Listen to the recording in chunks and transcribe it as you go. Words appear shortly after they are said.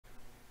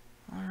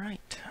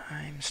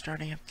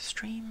Starting up the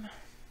stream.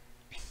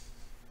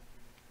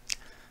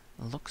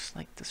 Looks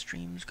like the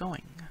stream's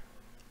going.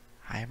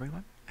 Hi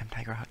everyone, I'm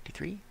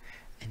TigerHawk3,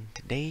 and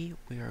today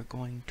we are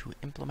going to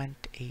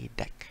implement a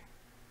deck.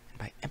 And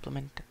by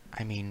implement,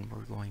 I mean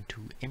we're going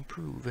to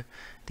improve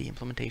the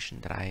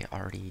implementation that I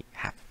already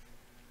have.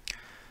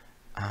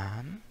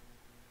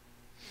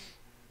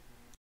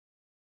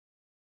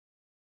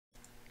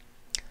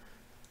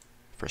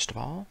 First of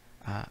all,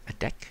 a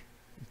deque,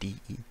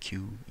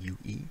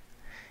 D-E-Q-U-E,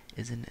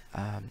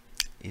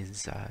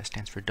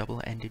 stands for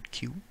double-ended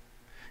queue.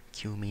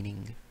 Queue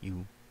meaning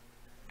you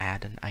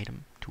add an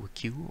item to a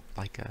queue,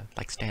 like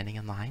standing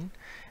in line,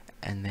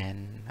 and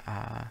then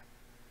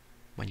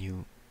when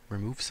you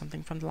remove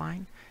something from the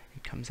line,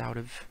 it comes out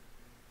of,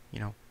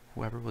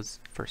 whoever was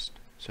first.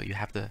 So you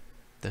have the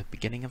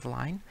beginning of the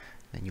line,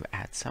 then you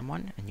add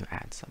someone, and you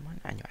add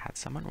someone, and you add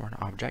someone, or an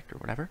object, or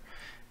whatever,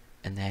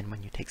 and then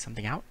when you take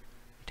something out,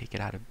 you take it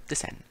out of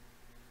this end.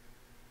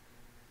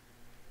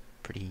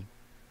 Pretty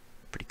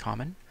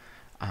common.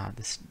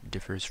 This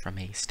differs from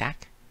a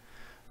stack,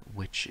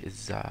 which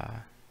is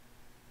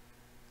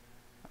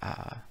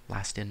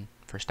last in,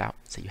 first out.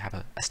 So you have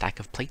a stack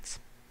of plates,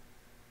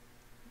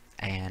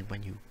 and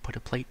when you put a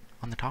plate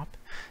on the top,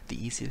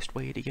 the easiest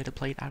way to get a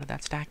plate out of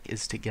that stack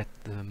is to get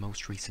the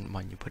most recent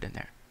one you put in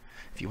there.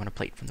 If you want a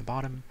plate from the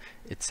bottom,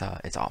 it's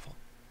awful.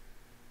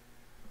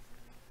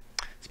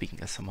 Speaking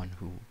as someone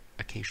who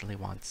occasionally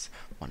wants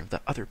one of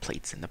the other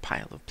plates in the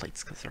pile of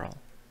plates because they're all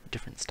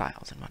different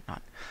styles and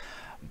whatnot.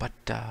 But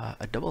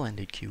a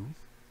double-ended queue,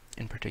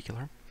 in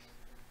particular,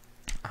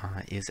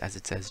 is, as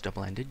it says,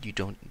 double-ended. You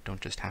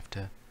don't just have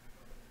to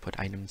put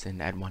items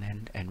in at one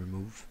end and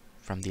remove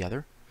from the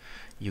other.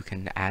 You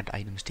can add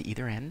items to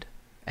either end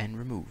and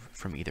remove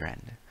from either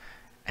end.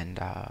 And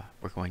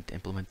we're going to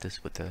implement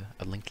this with a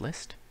linked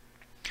list,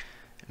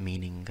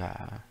 meaning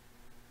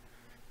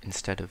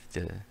instead of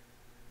the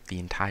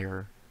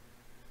entire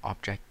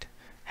object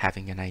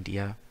having an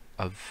idea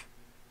of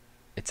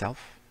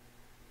itself,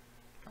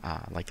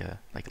 like a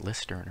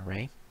list or an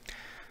array,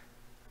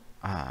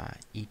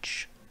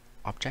 each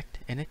object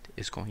in it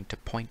is going to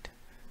point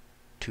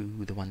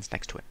to the ones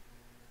next to it.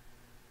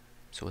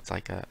 So it's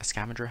like a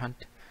scavenger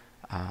hunt.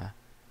 A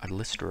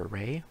list or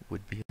array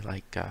would be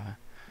like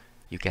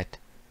you get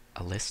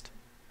a list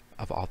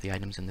of all the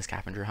items in the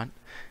scavenger hunt,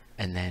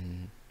 and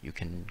then you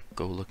can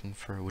go looking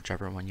for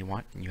whichever one you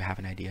want, and you have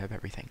an idea of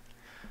everything.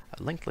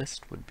 A linked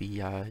list would be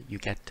you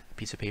get a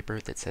piece of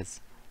paper that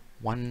says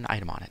one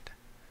item on it.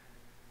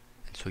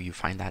 And so you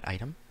find that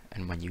item,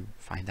 and when you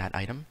find that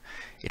item,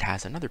 it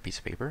has another piece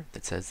of paper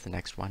that says the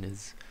next one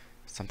is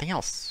something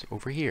else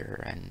over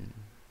here, and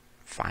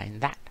find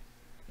that.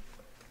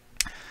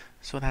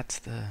 So that's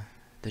the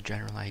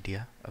general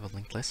idea of a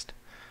linked list.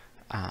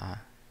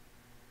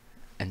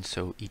 And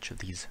so each of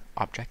these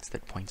objects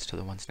that points to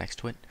the ones next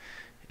to it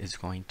is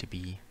going to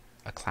be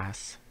a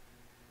class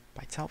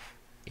by itself,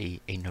 a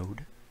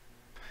node.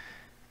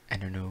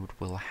 And a node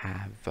will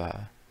have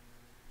the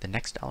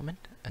next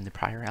element and the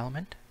prior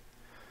element,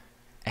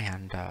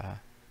 and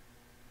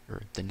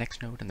or the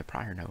next node and the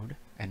prior node,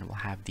 and it will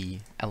have the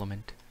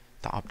element,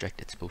 the object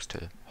it's supposed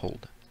to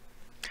hold.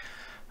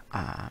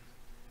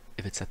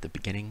 If it's at the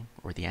beginning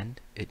or the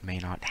end, it may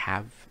not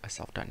have a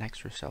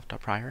self.next or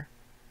self.prior.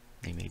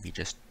 They may be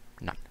just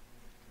none.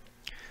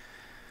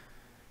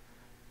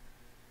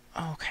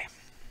 Okay.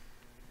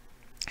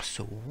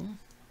 So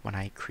when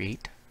I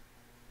create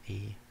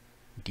a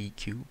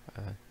DQ,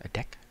 a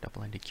deque,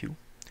 double-ended queue,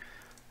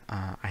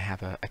 I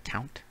have a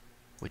count,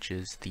 which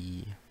is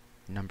the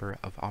number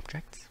of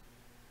objects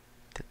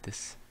that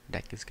this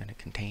deque is going to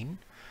contain.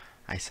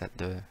 I set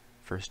the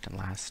first and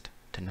last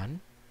to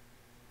none,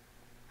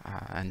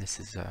 and this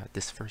is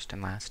this first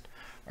and last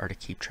are to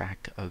keep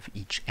track of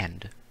each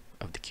end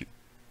of the queue.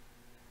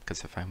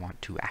 Because if I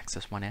want to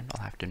access one end,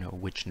 I'll have to know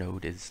which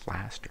node is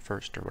last or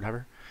first or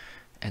whatever,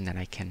 and then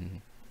I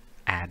can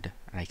add,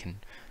 and I can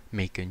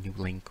make a new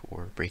link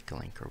or break a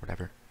link or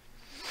whatever.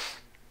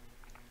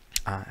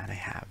 And I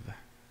have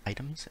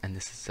items, and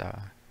this is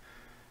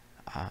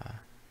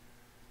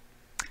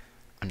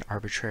an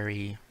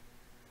arbitrary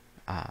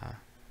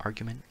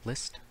argument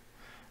list.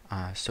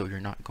 So you're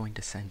not going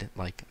to send it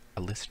like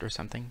a list or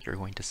something, you're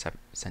going to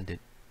send it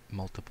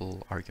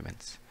multiple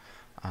arguments.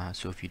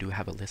 So if you do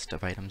have a list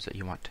of items that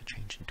you want to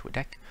change into a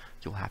deque,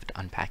 you'll have to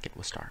unpack it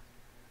with star.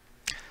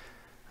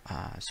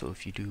 So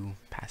if you do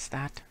pass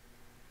that,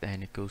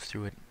 then it goes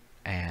through it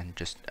and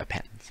just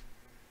appends.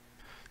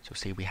 So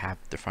say we have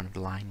the front of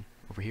the line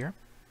over here.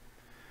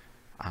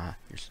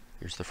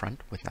 Here's the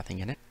front with nothing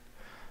in it.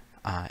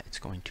 It's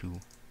going to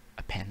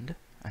append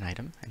an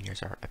item, and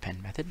here's our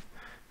append method,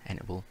 and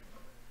it will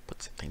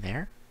put something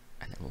there,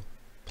 and then we'll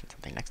put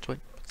something next to it,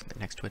 put something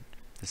next to it.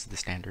 This is the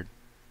standard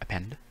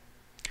append.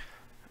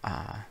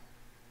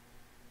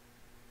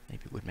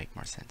 Maybe it would make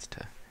more sense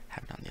to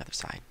have it on the other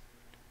side,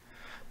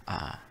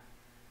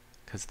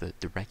 because the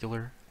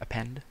regular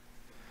append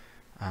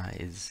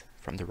is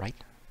from the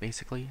right,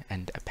 basically,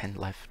 and append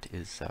left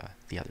is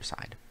the other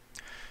side.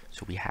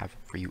 So we have,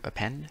 for you,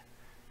 append,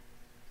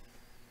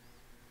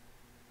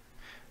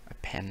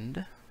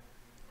 append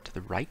to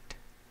the right,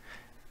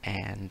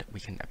 and we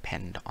can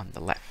append on the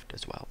left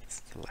as well. This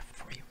is the left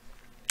for you.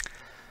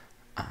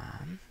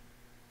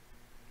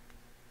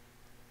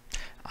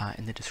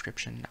 In the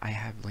description, I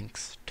have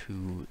links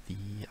to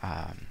the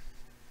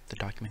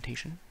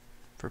documentation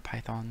for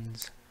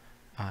Python's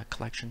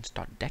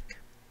collections.deque,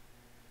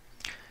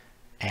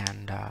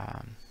 and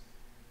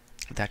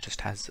that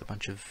just has a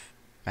bunch of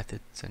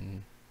methods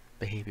and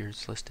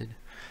behaviors listed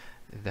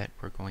that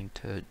we're going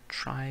to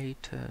try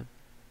to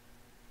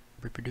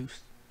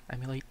reproduce,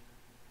 emulate,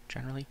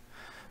 generally.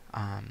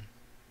 I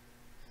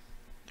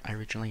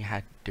originally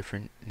had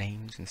different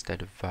names.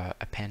 Instead of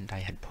append, I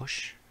had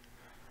push,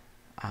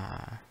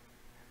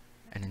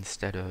 and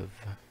instead of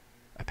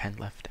append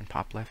left and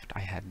pop left,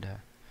 I had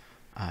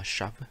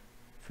shove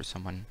for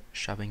someone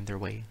shoving their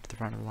way to the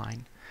front of the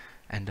line,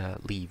 and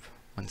leave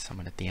when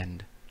someone at the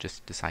end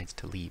just decides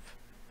to leave.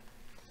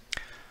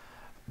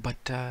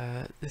 But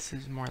this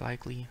is more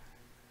likely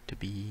to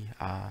be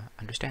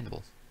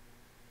understandable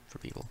for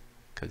people,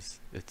 because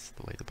it's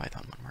the way the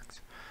Python one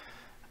works.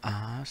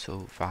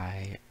 So if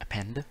I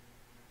append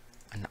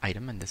an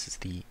item, and this is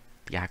the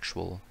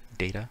actual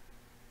data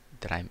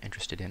that I'm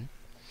interested in,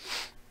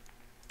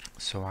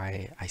 so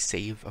I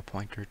save a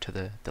pointer to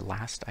the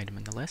last item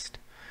in the list,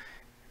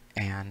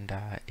 and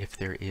if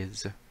there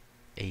is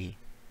a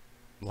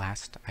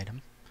last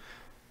item,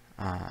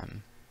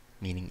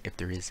 meaning if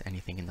there is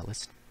anything in the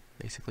list,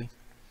 basically,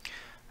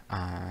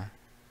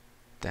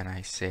 then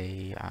I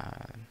say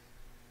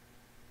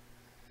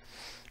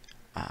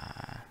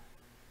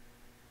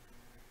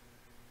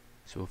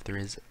so if there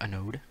is a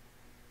node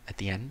at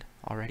the end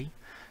already,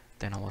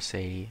 then I will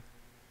say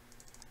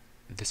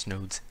this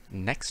node's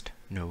next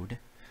node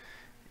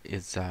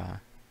is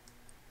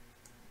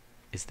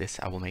this.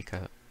 I will make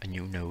a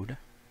new node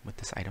with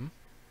this item,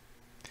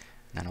 and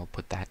then I'll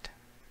put that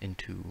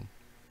into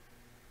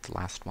the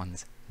last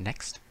one's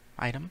next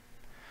item,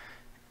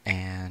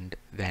 and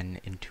then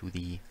into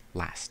the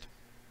last.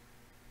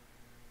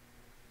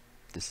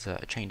 This is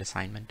a chained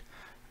assignment.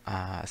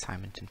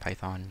 Assignment in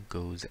Python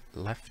goes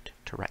left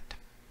to right.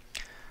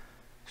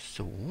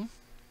 So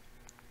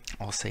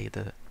I'll say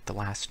the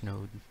last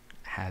node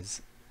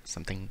has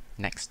something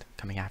next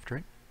coming after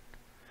it,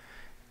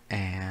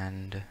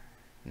 and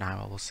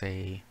now I will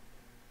say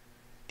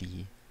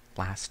the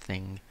last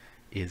thing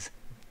is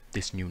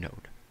this new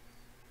node.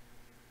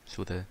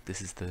 So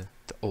this is the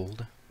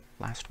old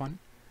last one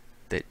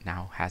that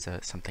now has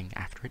a something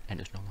after it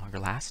and is no longer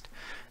last,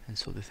 and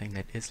so the thing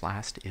that is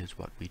last is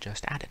what we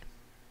just added.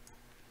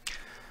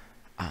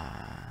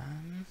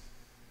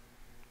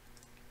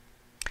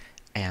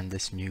 And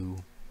this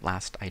new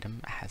last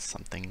item has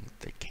something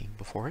that came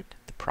before it,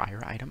 the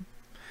prior item,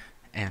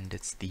 and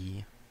it's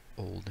the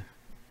old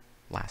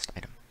last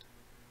item.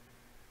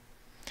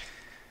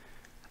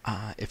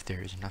 If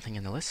there's nothing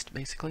in the list,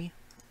 basically,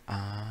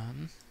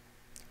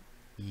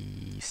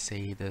 we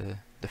say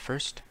the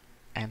first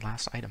and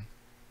last item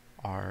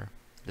are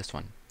this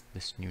one,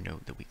 this new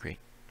node that we create.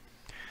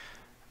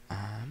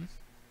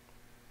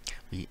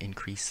 We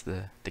increase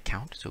the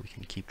count so we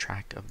can keep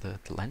track of the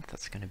length.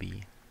 That's going to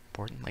be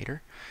important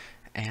later.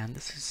 And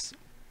this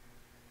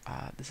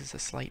is a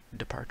slight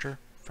departure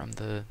from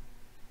the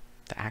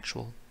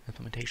actual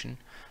implementation.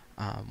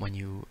 When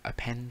you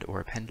append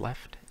or append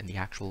left in the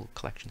actual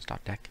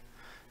collections.deque,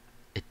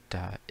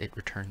 it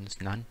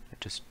returns none. It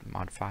just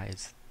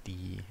modifies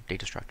the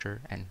data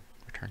structure and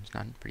returns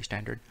none, pretty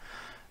standard.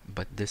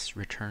 But this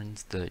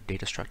returns the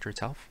data structure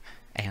itself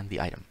and the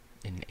item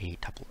in a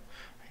tuple.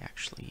 I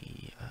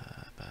actually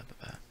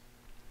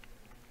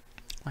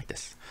like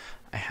this.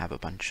 I have a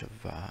bunch of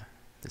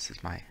this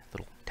is my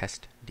little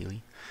test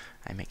dealie.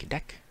 I make a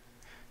deque,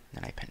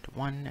 then I append a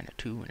 1 and a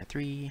 2 and a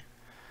 3.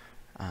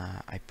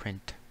 I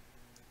print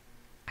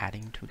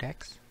adding 2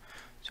 deques.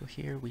 So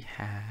here we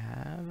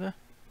have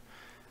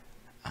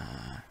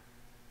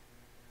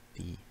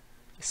the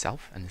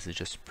self, and this is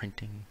just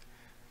printing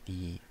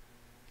the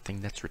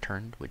thing that's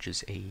returned, which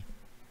is a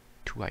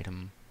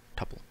 2-item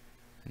tuple.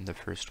 And the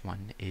first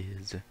one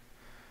is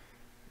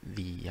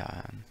the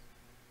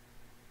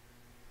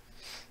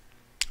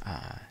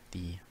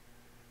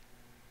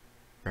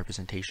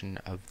representation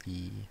of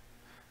the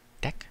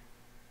deque,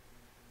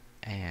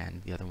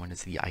 and the other one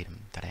is the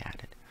item that I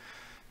added.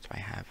 So I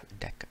have a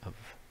deque of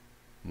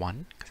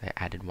 1, because I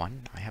added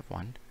 1, I have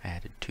 1. I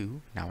added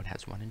 2, now it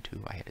has 1 and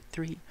 2. I added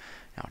 3,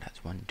 now it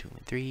has 1, 2,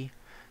 and 3.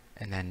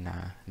 And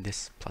then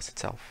this plus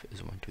itself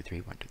is 1, 2,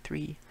 3, 1, 2,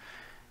 3.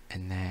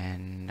 And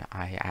then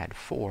I add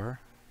 4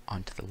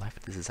 onto the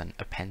left. This is an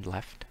append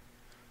left.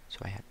 So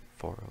I had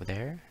 4 over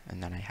there,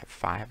 and then I have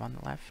 5 on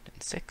the left,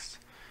 and 6.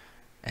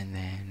 And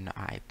then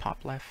I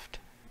pop left,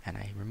 and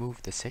I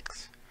remove the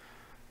 6,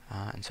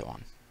 and so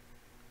on.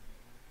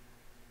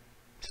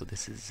 So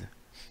this is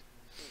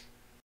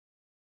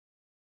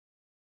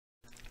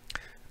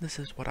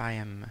what I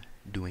am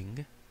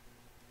doing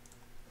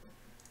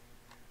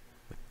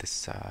with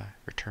this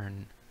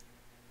return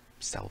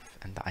self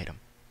and the item.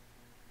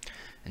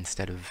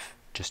 Instead of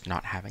just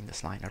not having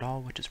this line at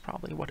all, which is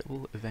probably what it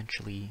will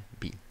eventually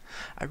be.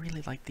 I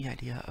really like the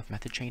idea of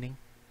method chaining.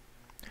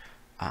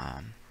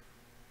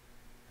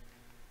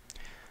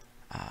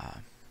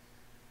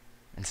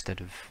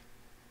 Instead of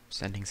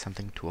sending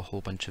something to a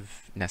whole bunch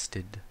of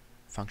nested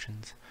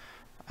functions,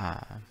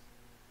 for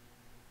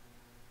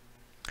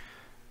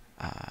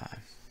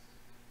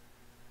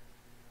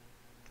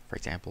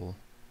example,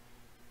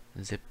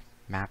 zip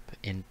map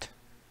int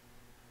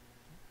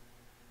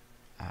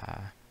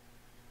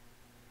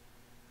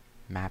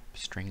map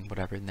string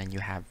whatever, and then you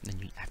have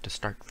to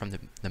start from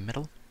the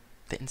middle,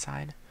 the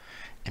inside,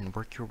 and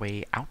work your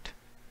way out,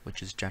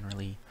 which is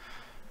generally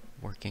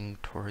working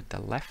toward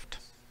the left,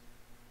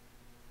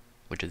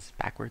 which is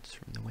backwards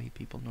from the way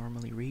people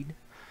normally read.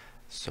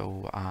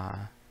 So,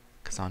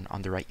 because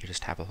on the right you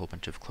just have a whole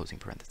bunch of closing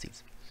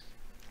parentheses.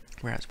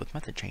 Whereas with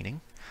method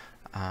chaining,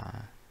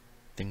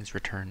 things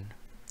return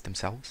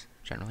themselves.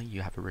 Generally,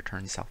 you have a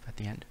return self at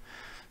the end.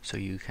 So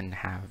you can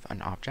have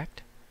an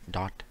object,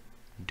 dot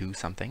do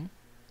something,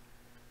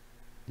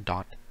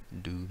 dot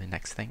do the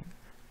next thing,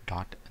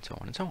 dot, and so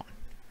on and so on.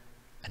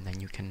 And then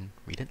you can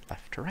read it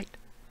left to right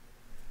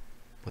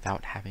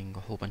without having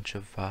a whole bunch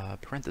of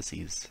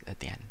parentheses at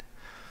the end.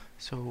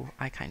 So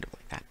I kind of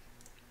like that.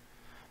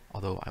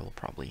 Although I will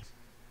probably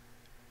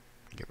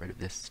get rid of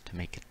this to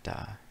make it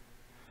a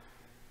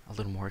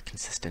little more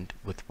consistent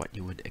with what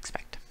you would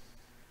expect.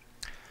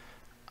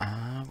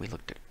 We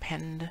looked at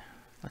append.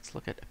 Let's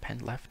look at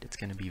append left. It's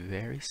going to be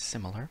very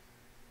similar.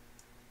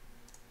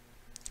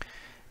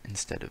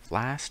 Instead of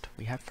last,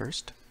 we have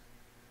first.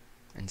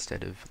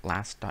 Instead of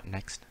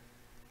last.next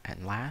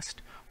and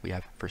last, we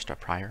have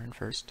first.prior and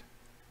first.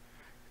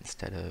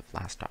 Instead of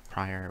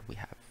last.prior, we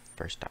have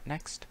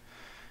first.next.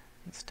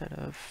 Instead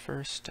of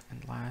first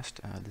and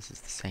last, this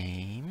is the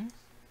same.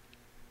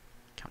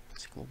 Count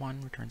plus equal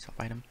 1, return self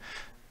item,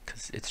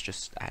 because it's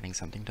just adding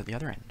something to the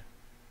other end.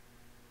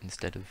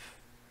 Instead of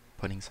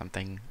putting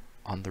something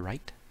on the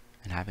right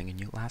and having a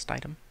new last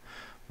item,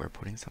 we're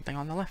putting something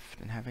on the left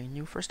and having a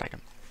new first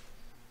item.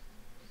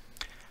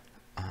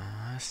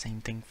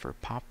 Same thing for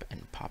pop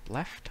and pop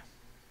left.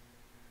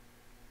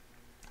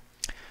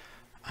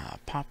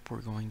 Pop, we're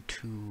going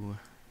to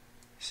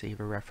save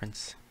a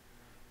reference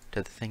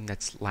to the thing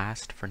that's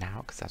last for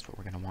now, because that's what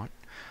we're going to want.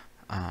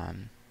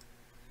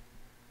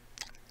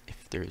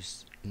 If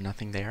there's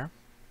nothing there,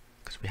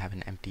 because we have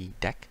an empty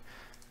deck,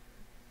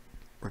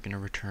 we're going to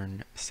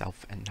return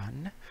self and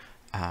none.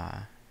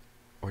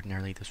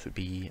 Ordinarily, this would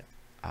be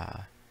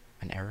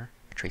an error,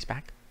 a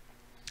traceback,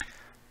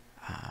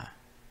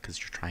 because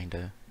you're trying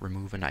to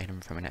remove an item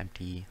from an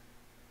empty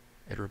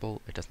iterable.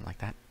 It doesn't like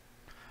that.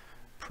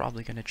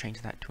 Probably going to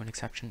change that to an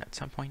exception at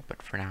some point,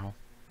 but for now,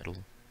 it'll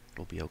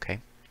be okay.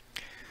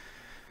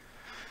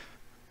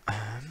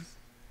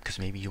 Because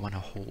maybe you want to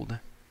hold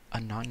a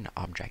none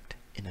object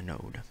in a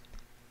node,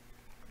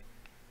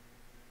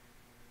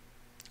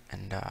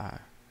 and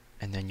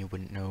then you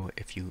wouldn't know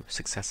if you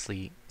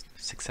successfully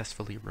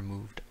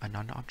removed a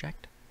none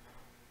object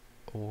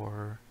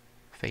or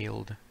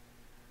failed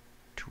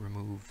to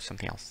remove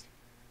something else.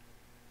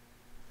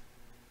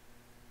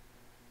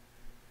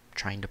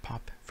 Trying to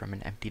pop from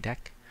an empty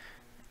deck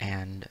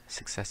and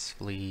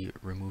successfully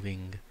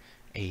removing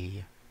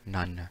a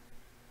none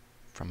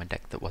from a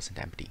deck that wasn't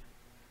empty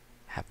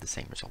have the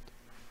same result.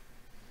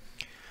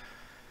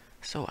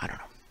 So I don't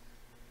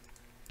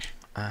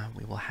know.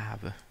 We will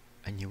have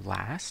a new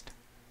last,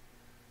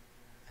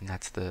 and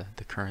that's the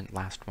current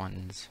last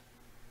one's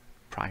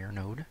prior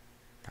node.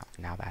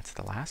 Now that's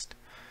the last.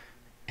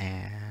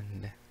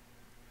 And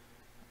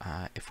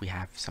if we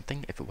have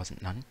something, if it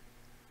wasn't none,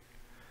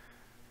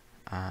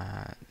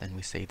 then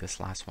we say this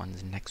last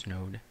one's next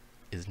node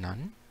is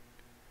none.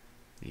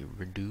 We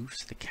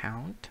reduce the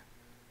count.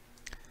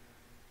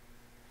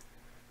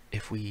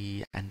 If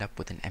we end up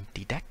with an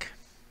empty deck,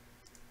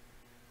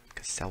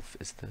 because self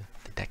is the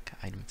deck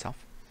item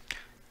itself,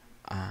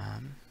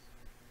 and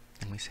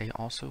we say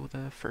also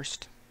the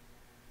first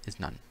is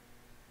none.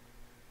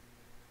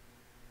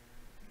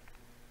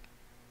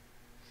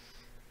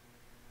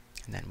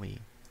 And then we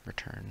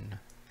return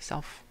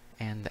self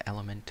and the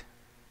element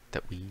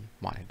that we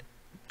wanted.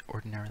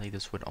 Ordinarily,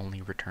 this would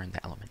only return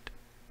the element.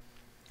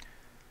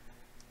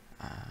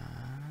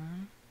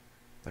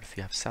 But if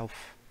you have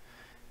self,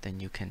 then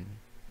you can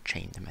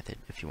chain the method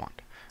if you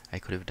want. I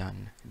could have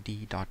done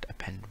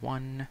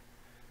d.append1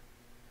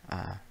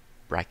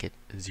 bracket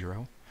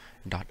 0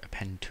 dot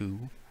append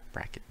 2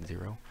 bracket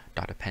 0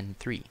 dot append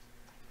 3,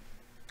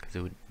 because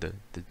it would the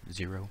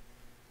 0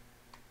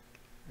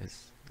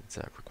 is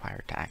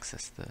required to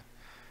access the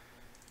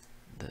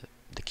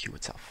queue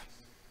itself,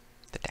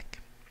 the deck.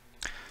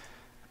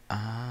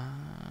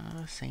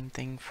 Same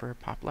thing for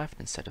pop left.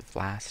 Instead of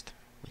last,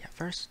 we have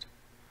first.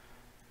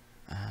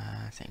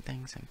 Same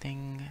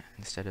thing.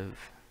 Instead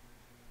of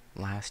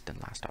last and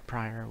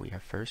last.prior, we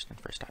have first and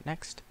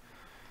first.next.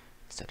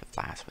 Instead of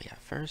last, we have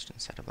first.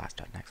 Instead of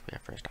last.next, we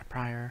have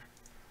first.prior.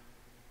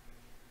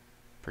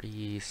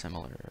 Pretty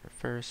similar.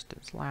 First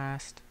is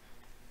last.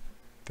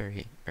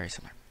 Very, very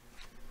similar.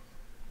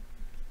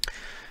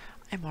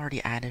 I've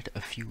already added a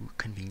few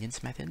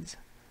convenience methods.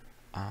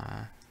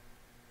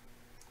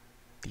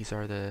 These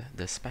are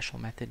the special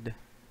method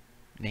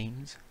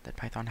names that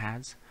Python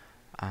has.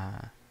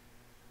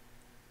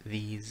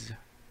 These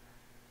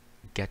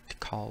get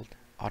called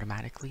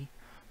automatically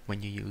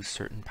when you use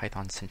certain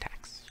Python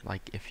syntax.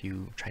 Like if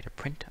you try to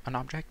print an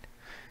object,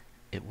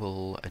 it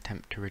will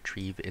attempt to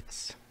retrieve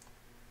its,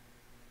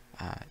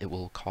 it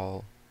will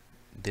call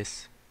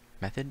this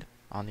method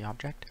on the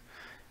object,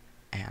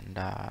 and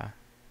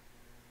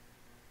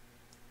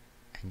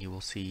you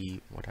will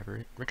see whatever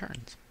it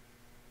returns.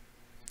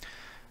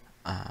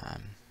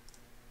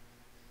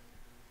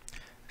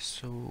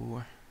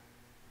 So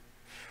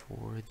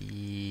for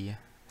the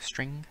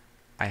string,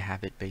 I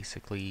have it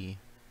basically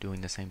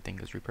doing the same thing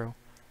as repro,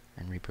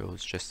 and repro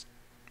is just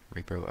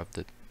repro of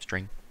the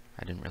string.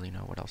 I didn't really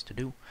know what else to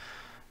do.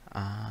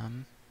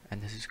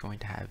 And this is going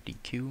to have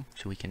Deque,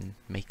 so we can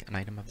make an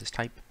item of this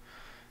type,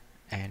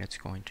 and it's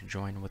going to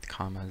join with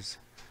commas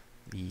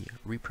the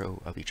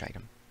repro of each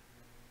item.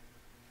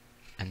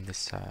 And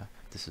this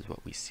is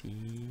what we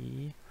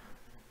see.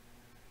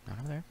 Not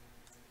over there.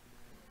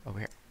 Over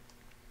here.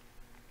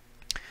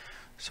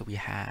 So we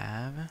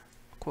have a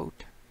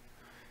quote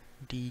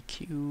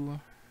Deque,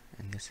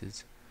 and this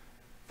is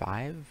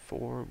 5,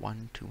 4,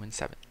 1, 2, and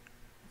 7.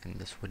 And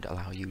this would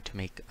allow you to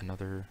make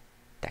another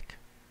Deque.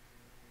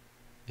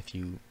 If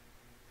you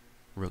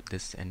wrote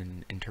this in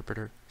an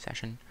interpreter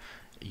session,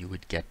 you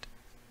would get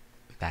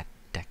that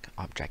Deque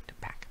object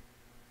back.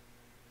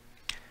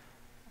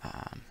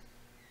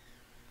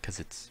 Because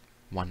it's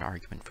one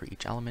argument for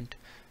each element,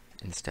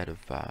 instead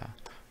of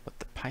what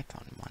the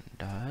Python one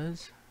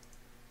does.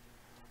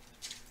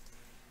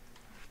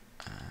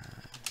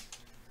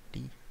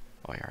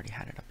 Oh, I already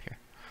had it up here.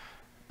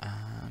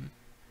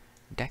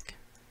 Deque,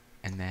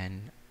 and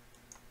then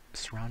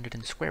surrounded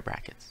in square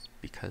brackets,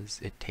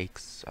 because it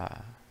takes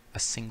a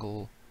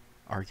single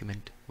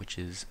argument, which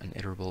is an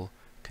iterable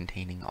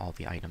containing all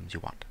the items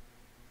you want.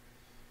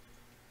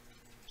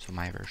 So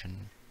my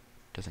version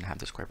doesn't have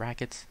the square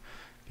brackets,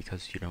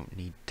 because you don't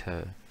need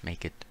to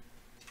make it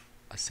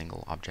a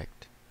single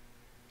object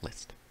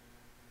list.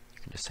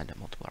 You can just send it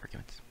multiple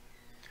arguments.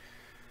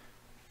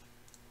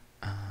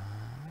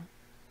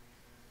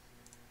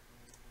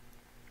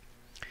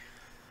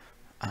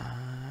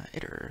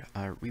 Iter.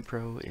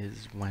 Repro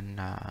is when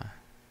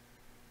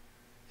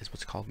is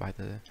what's called by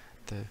the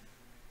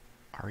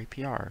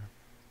REPR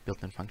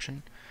built-in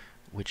function,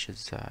 which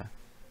is let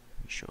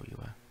me show you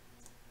a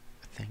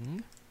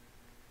thing.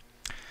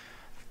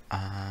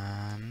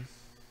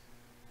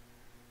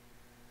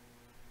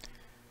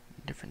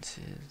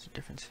 Differences.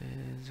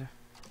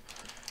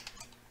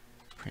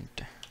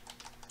 Print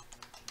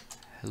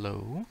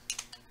hello.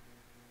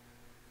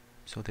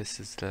 So this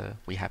is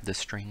we have the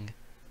string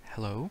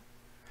hello,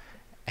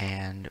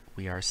 and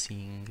we are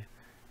seeing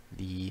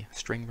the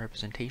string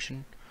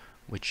representation,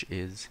 which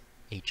is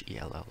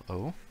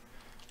HELLO.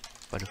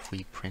 But if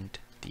we print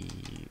the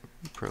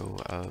repro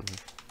of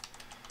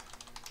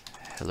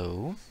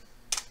hello,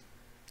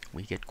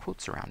 we get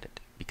quotes around it,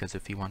 because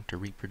if you want to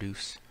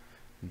reproduce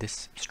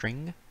this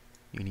string,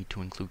 you need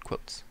to include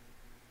quotes.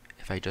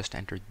 If I just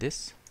entered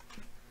this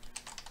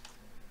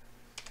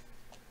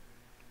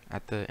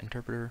at the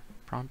interpreter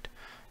prompt,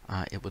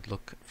 it would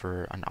look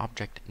for an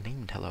object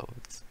named hello.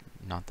 It's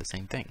not the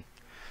same thing.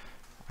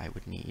 I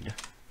would need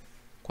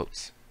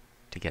quotes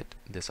to get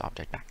this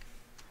object back.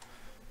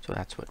 So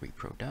that's what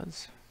repro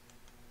does.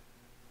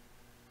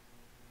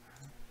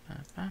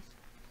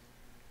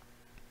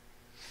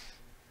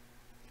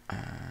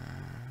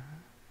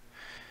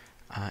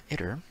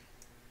 Iter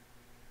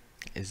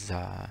is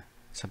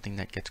something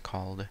that gets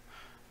called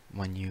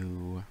when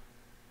you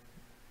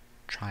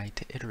try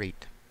to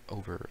iterate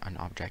over an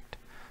object,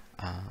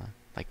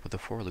 like with a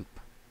for loop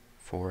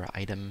for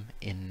item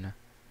in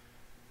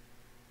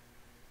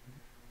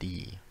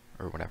D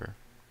or whatever,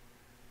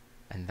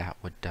 and that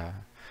would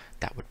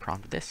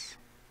prompt this,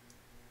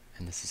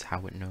 and this is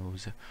how it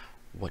knows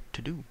what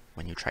to do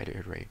when you try to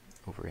iterate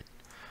over it.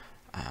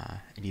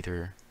 It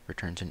either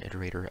returns an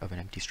iterator of an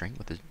empty string,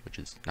 which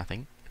is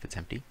nothing if it's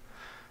empty,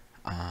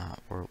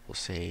 or we'll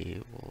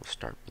say we'll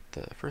start with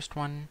the first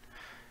one,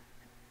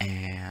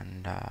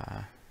 and do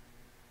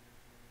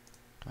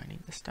I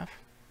need this stuff?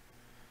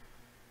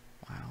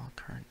 While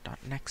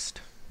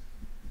current.next.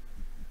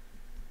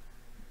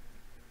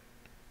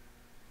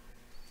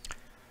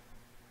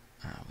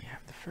 We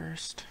have the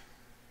first.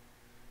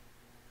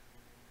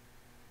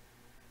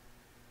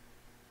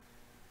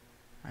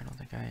 I don't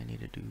think I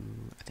need to do,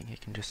 I think I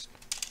can just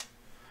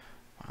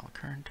while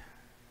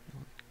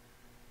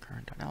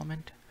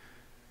current.element,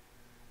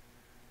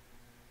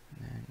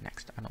 and then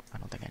next. I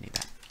don't think I need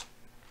that.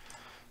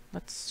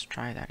 Let's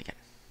try that again.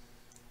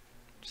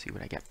 See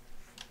what I get.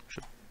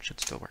 Should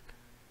still work.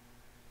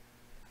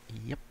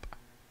 Yep.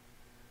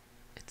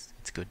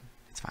 It's good.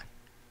 It's fine.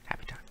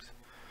 Happy times.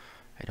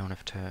 I don't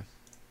have to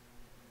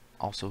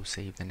also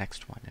save the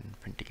next one and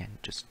print again.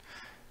 Just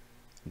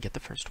get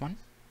the first one,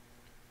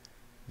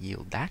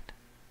 yield that,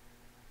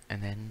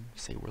 and then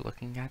say we're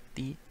looking at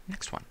the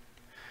next one.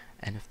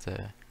 and if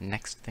the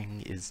next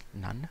thing is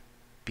none,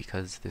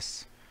 because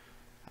this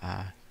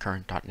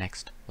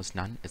current.next was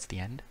none, it's the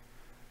end,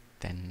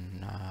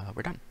 then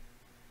we're done.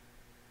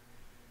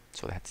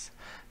 So that's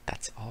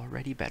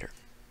already better.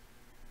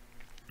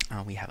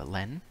 We have a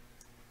len,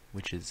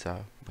 which is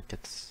what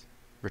gets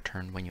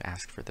returned when you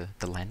ask for the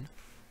len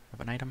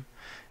of an item,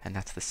 and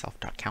that's the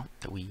self.count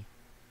that we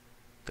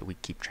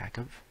keep track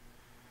of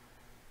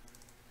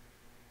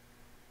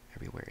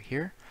everywhere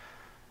here.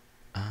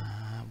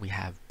 We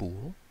have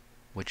bool,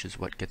 which is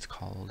what gets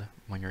called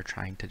when you're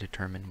trying to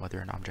determine whether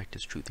an object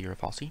is truthy or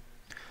falsy,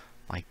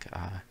 like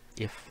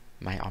if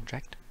my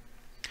object.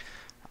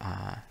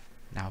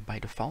 Now by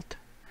default,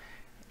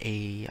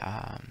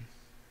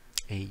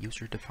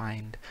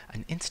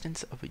 an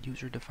instance of a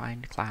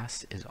user-defined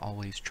class is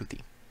always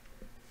truthy.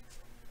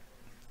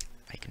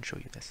 I can show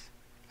you this.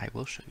 I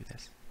will show you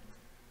this.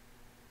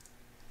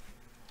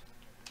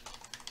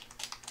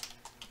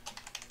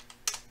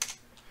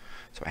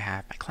 So I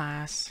have my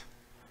class,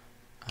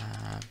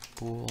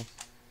 bool,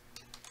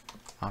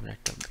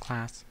 object of the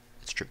class.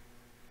 It's true.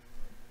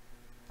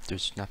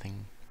 There's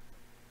nothing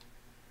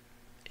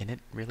in it,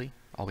 really.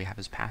 All we have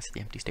is pass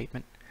the empty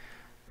statement,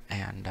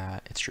 and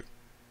it's true.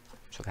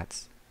 So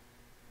that's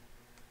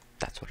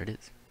what it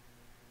is.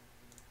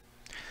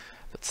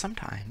 But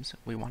sometimes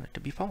we want it to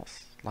be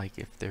false, like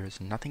if there's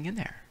nothing in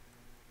there.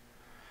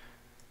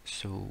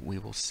 So we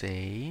will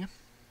say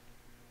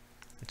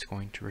it's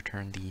going to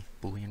return the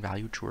Boolean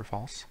value, true or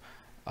false,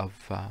 of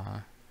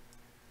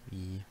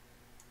the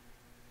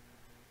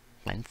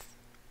length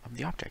of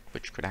the object,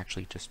 which could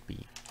actually just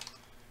be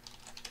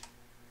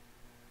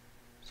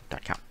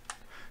self.count,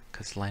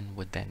 because len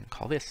would then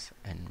call this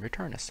and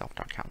return a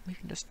self.count. We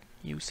can just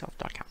use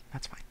self.count,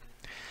 that's fine.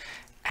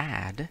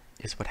 Add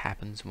is what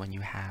happens when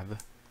you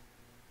have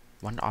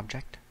one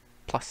object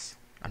plus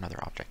another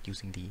object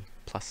using the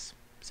plus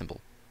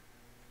symbol.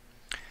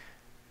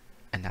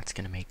 And that's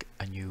going to make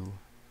a new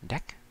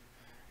Deque,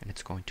 and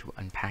it's going to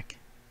unpack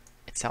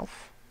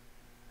itself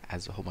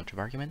as a whole bunch of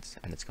arguments,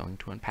 and it's going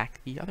to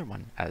unpack the other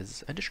one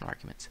as additional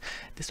arguments.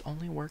 This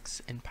only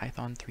works in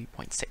Python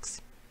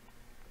 3.6.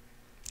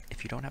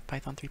 If you don't have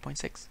Python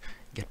 3.6,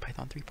 get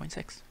Python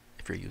 3.6.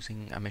 If you're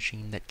using a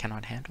machine that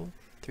cannot handle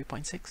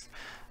 3.6,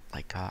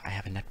 like I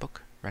have a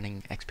netbook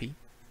running XP,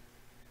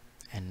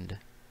 and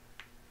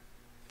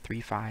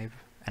 3.5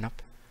 and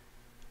up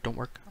don't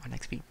work on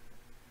XP.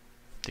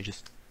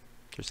 There's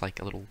like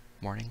a little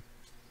warning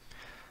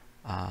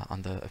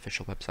on the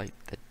official website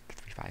that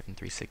 3.5 and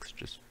 3.6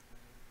 just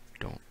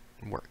don't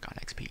work on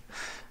XP.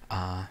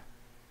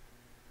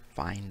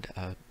 Find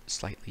a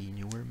slightly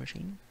newer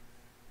machine,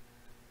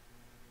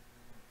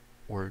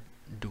 or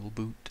dual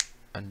boot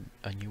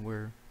a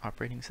newer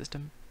operating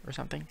system or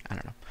something. I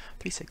don't know.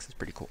 3.6 is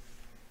pretty cool.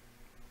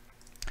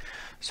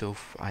 So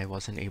if I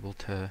wasn't able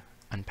to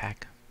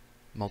unpack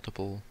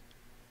multiple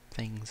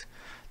things,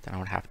 then I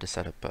would have to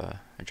set up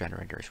a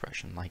generator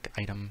expression like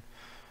item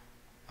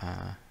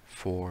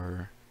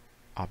for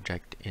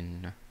object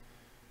in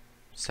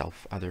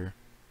self other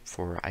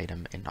for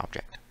item in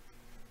object.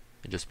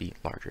 It'd just be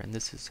larger, and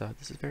this is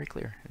very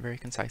clear and very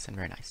concise and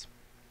very nice.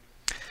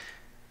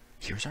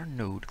 Here's our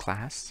node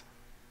class,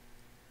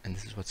 and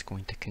this is what's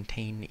going to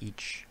contain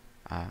each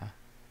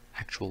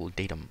actual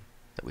datum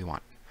that we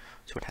want.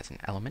 So it has an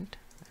element,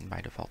 and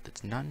by default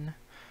it's none,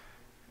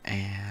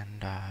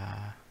 and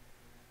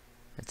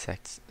it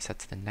sets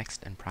the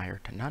next and prior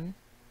to none,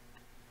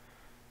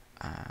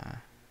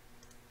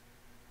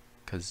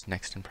 because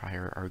next and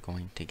prior are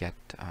going to get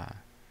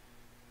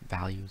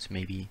values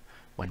maybe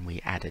when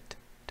we add it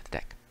to the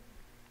Deque.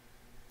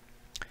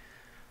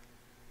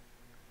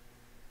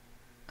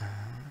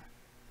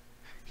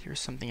 Here's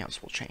something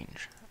else we'll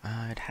change.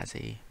 It has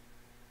a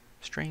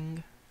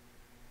string,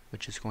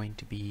 which is going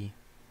to be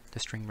the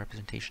string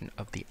representation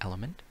of the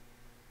element,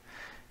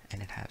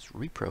 and it has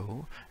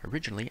repro.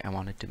 Originally I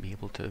wanted to be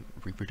able to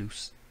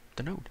reproduce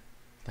the node,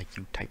 like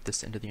you type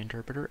this into the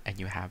interpreter and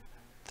you have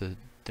the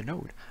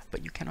node,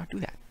 but you cannot do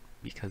that,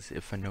 because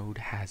if a node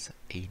has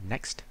a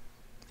next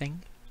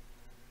thing,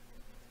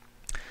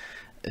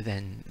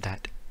 then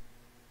that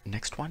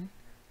next one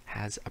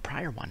has a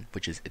prior one,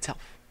 which is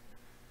itself.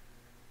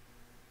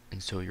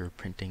 And so you're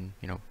printing,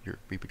 you're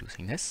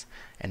reproducing this,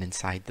 and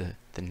inside the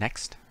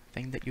next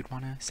thing that you'd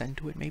want to send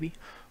to it maybe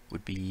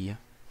would be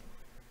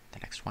the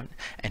next one,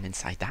 and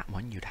inside that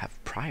one you'd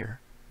have prior,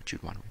 which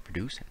you'd want to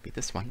reproduce, and it'd be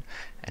this one,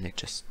 and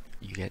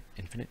you get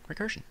infinite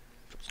recursion.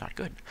 So it's not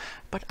good,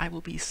 but I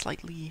will be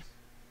slightly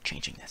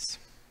changing this.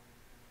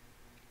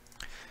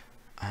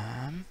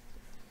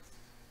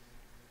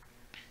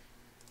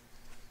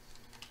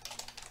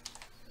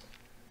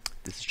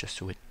 This is just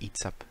so it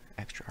eats up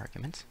extra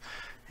arguments,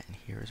 and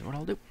here's what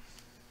I'll do.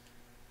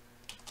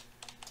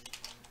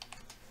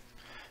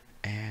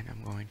 And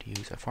I'm going to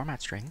use a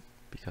format string,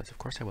 because of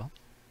course I will.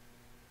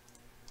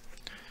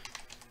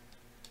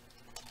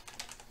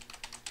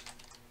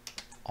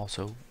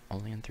 Also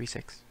only in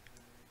 3.6.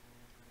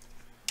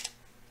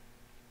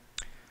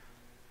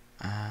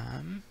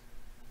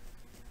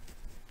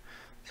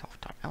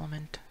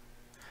 Self.element,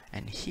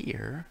 And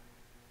here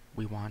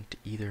we want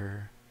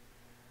either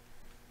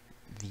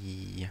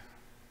this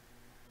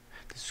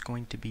is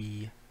going to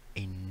be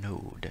a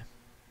node.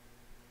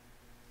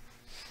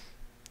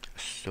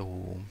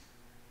 So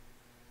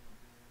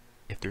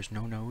if there's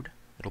no node,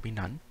 it'll be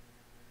none.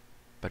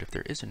 But if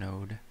there is a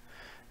node,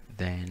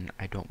 then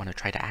I don't want to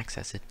try to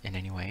access it in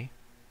any way.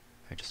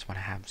 I just want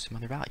to have some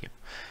other value.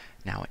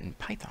 Now in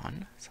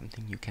Python,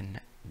 something you can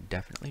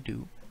definitely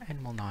do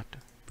and will not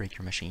break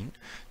your machine,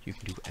 you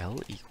can do L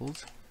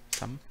equals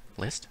some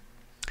list,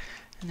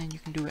 and then you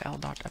can do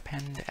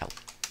L.append L.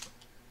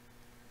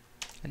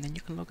 And then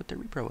you can look at the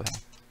repro of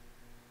L.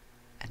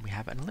 And we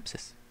have an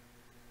ellipsis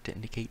to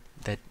indicate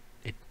that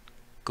it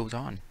goes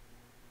on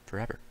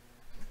forever.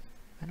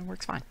 And it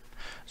works fine.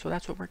 So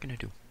that's what we're going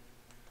to do.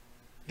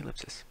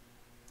 Ellipsis.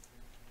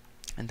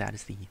 And that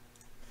is the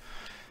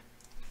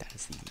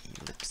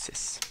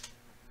ellipsis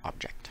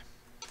object.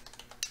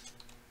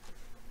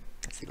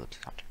 That's the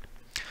ellipsis object.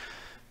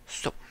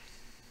 So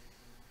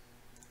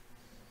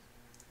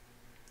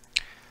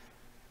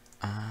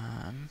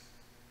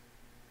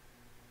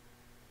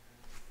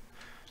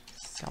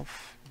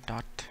self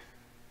dot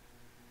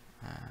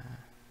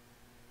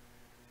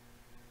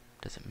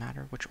does it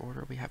matter which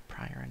order we have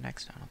prior and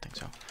next? I don't think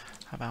so.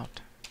 How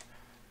about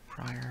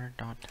prior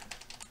dot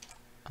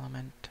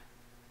element?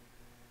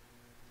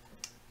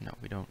 No,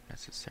 we don't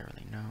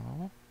necessarily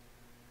know.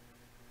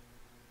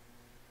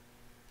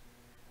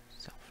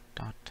 Self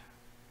dot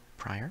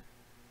prior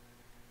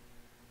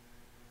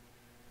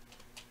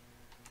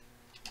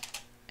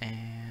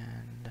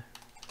and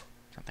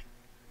something.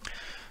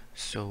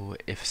 So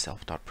if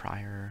self dot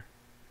prior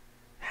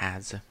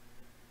has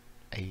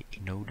a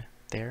node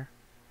there,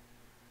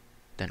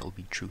 then it will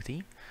be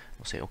truthy.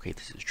 We'll say, okay,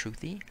 this is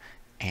truthy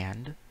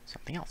and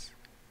something else.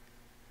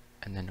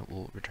 And then it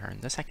will return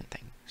the second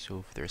thing. So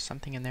if there's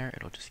something in there,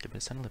 it'll just give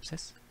us an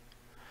ellipsis.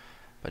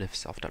 But if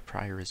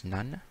self.prior is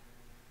none,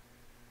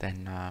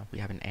 then we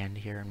have an and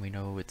here, and we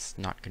know it's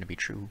not going to be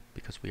true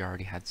because we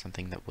already had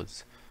something that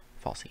was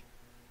falsy.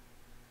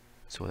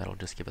 So that'll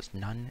just give us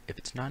none if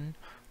it's none,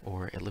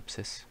 or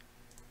ellipsis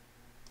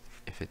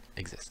if it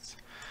exists.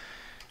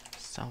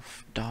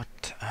 Self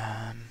dot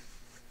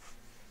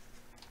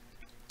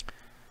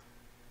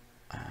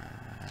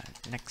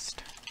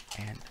next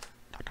and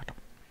dot dot dot.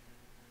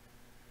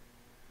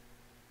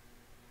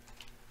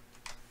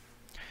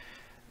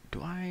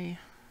 Do I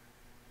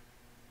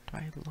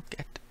look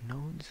at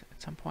nodes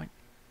at some point?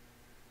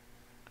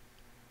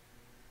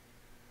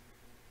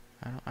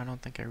 I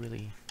don't think I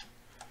really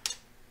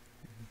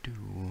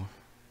do.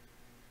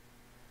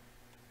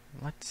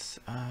 Let's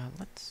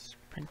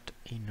print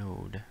a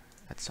node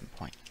at some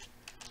point.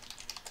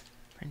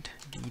 Print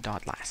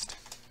d.last.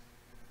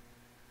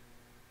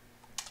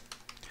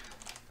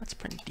 Let's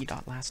print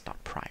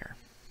d.last.prior.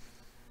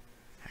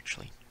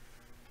 Actually.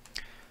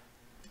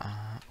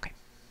 Okay.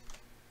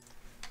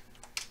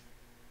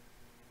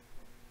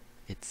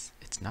 It's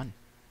none.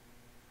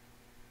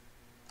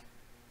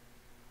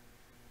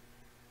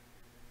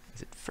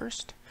 Is it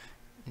first,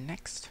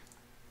 next,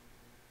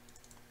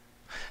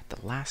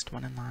 the last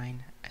one in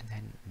line, and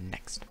then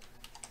next?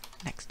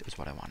 Next is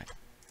what I wanted.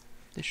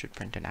 This should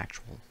print an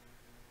actual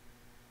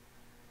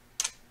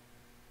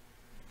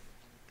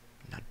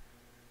none.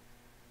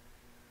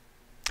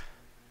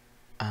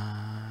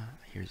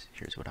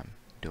 Here's what I'm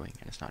doing,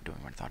 and it's not doing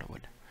what I thought it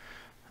would.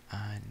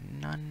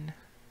 None,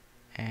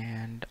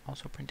 and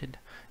also printed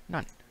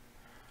none.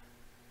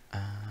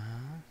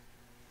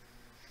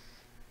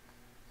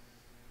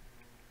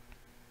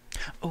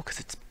 Oh, because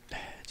it's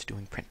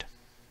doing print.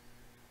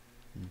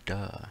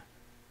 Duh.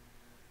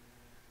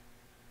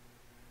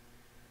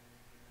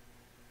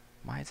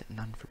 Why is it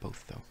none for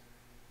both, though?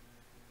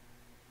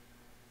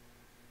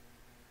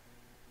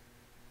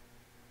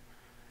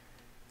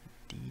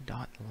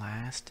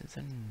 D.last is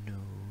a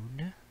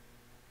node.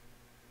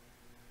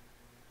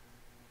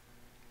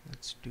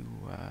 Let's do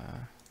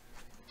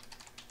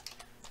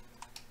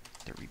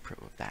the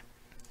repro of that.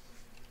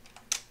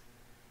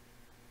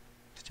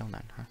 Still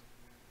none, huh?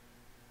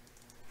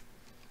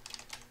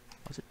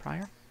 Was it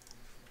prior?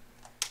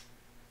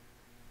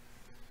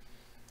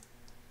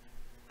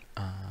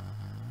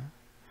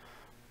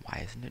 Why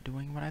isn't it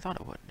doing what I thought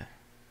it would?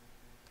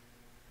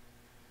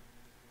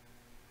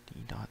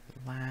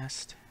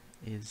 D.last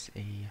is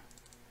a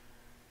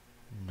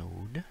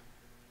node.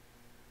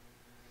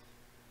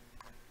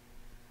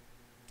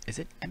 Is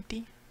it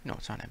empty? No,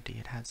 it's not empty.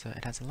 It has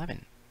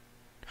 11.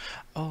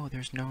 Oh,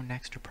 there's no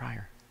next or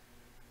prior.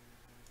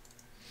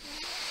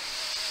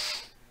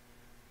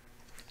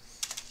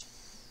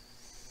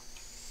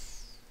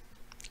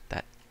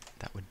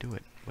 That would do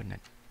it, wouldn't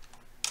it?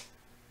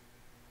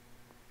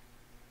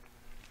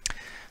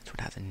 So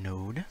it has a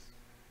node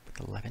with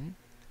 11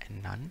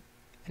 and none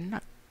and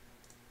none.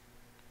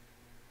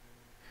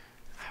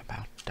 How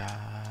about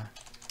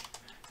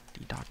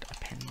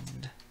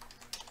d.append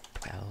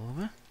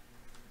 12,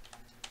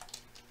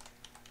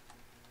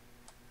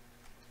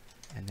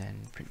 and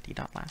then print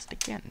d.last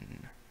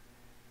again.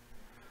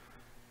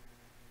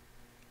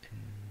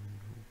 And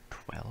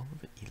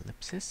 12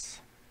 ellipsis.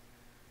 ellipsis.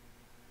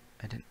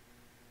 I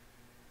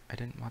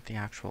didn't want the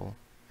actual,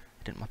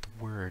 I didn't want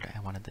the word, I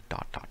wanted the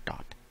dot dot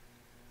dot.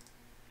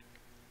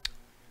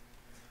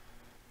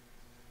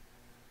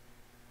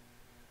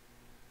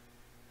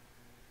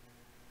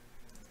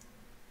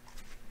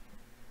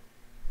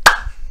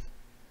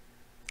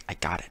 I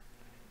got it.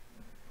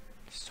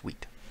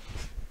 Sweet.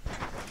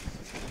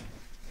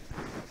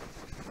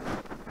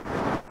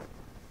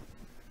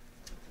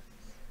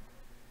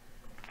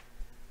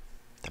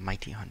 The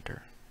mighty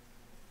hunter.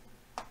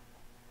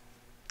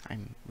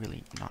 I'm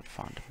really not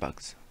fond of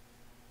bugs.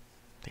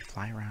 They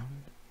fly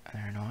around,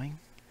 and they're annoying,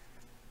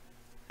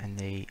 and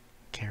they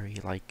carry,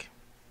 like,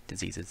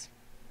 diseases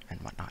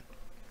and whatnot.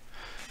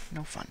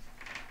 No fun.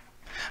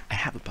 I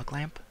have a bug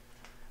lamp,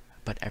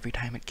 but every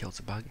time it kills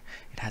a bug,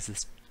 it has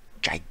this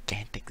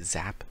gigantic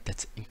zap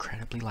that's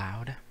incredibly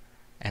loud,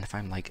 and if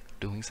I'm, like,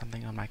 doing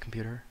something on my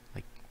computer,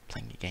 like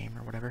playing a game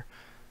or whatever,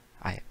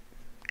 I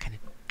kind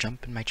of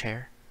jump in my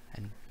chair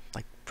and,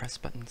 like, press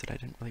buttons that I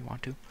didn't really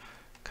want to,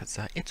 because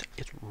it's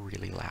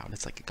really loud.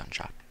 It's like a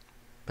gunshot,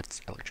 but it's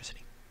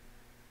electricity.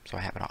 So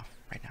I have it off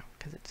right now,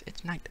 because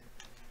it's night.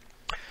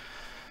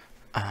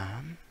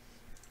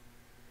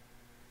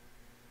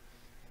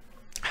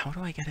 How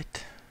do I get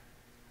it?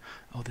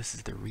 Oh, this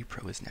is the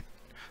repro, isn't it?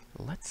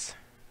 Let's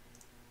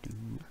do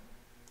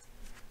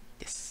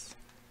this.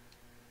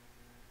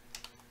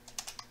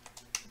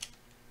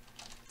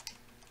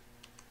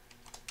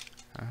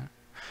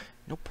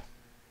 Nope.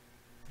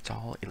 It's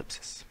all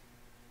ellipsis.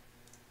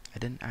 I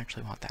didn't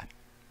actually want that.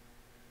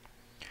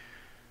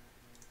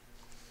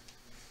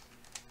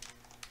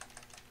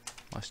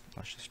 Let's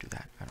just do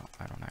that.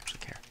 I don't actually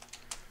care.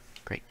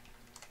 Great.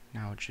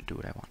 Now it should do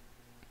what I want.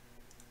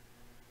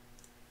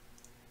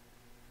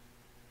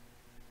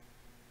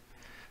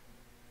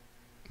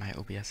 My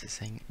OBS is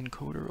saying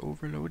encoder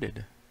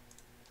overloaded.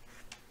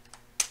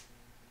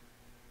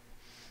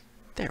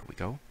 There we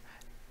go.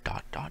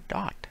 Dot dot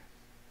dot.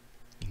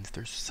 Means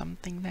there's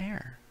something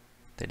there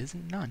that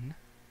isn't none,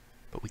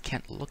 but we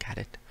can't look at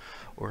it,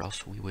 or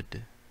else we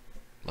would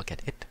look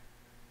at it,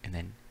 and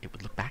then it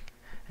would look back,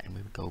 and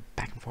we would go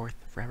back and forth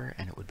forever,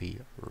 and it would be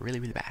really,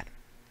 really bad.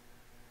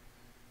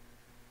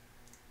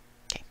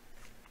 Okay.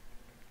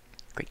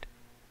 Great.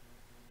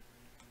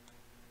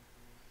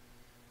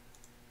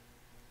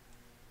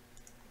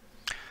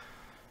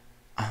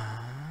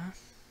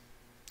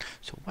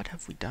 So what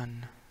have we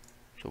done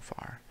so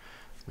far?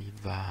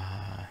 We've,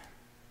 what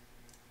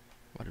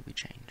did we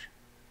change?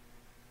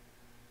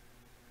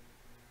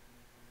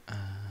 I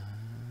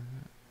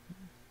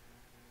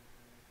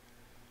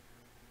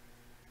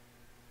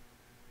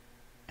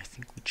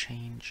think we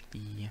changed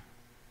the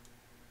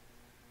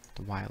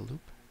while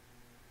loop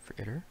for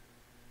iter.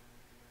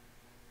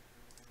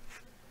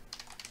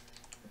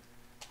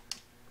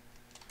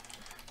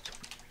 So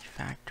we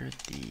refactored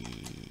the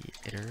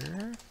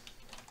iter.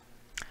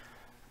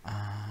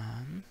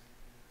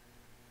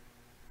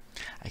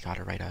 I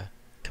gotta write a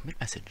commit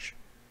message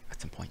at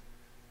some point,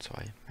 so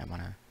I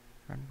wanna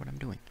remember what I'm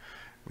doing.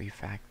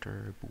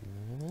 Refactor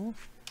bool.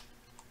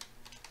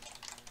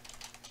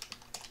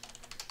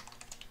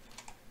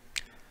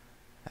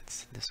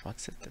 That's this.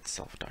 What's it? That's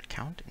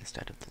self.count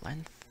instead of the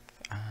length.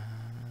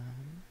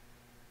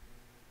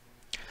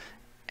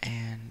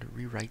 And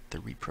rewrite the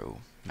repro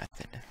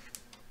method.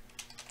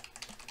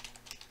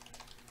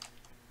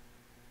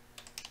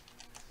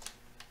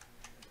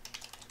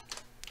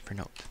 For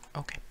note.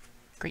 Okay,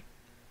 great.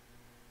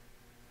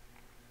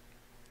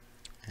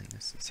 And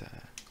this is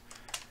a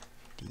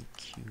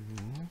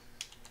Deque.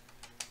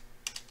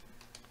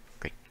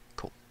 Great,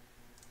 cool,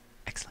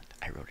 excellent.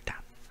 I wrote it down.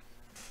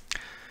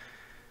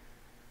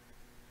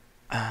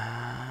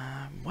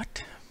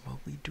 What will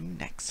we do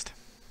next?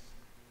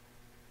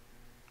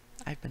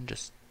 I've been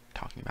just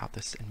talking about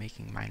this and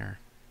making minor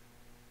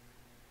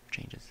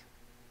changes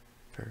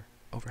for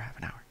over half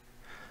an hour.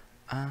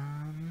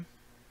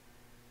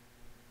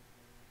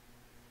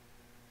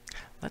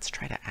 Let's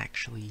try to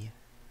actually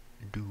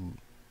do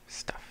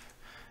stuff.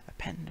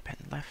 Append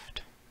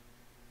left,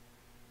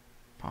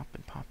 pop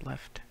and pop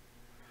left.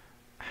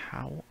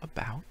 How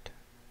about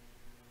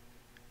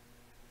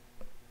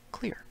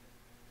clear?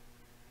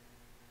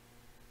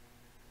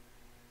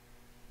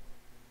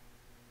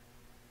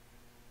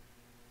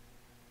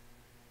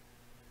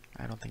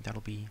 I don't think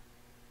that'll be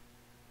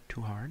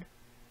too hard.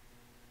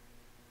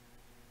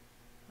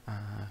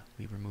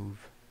 We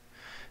remove,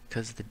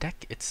 because the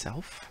deck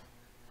itself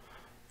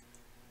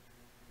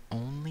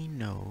only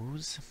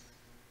knows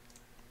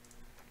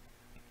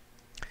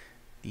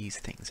these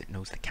things. It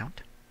knows the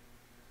count.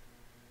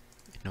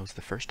 It knows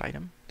the first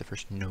item, the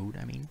first node,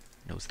 I mean.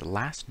 It knows the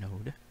last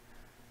node.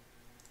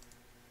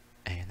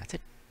 And that's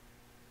it.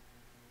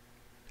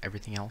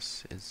 Everything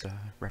else is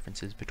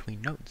references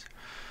between nodes.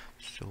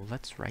 So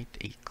let's write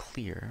a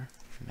clear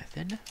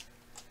method.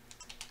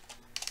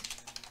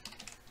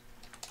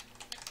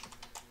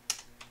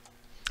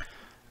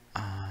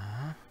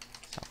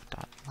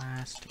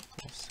 Self.last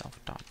equals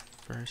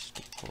self.first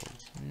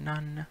equals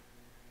none.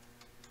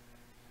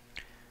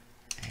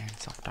 And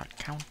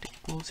self.count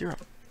equals 0.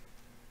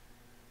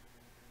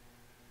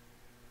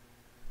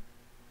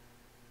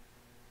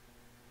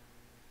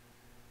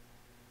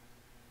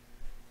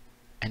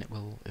 and it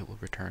will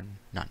return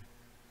none.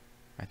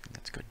 I think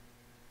that's good.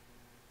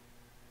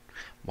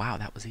 Wow,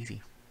 that was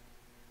easy.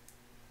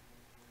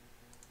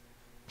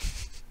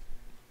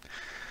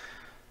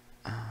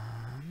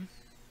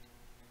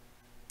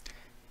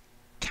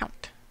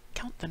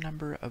 Count the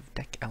number of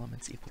Deque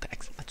elements equal to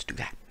x. Let's do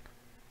that.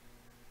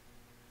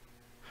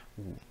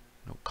 Ooh,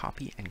 no,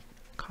 copy and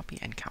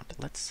count.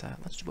 Let's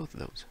do both of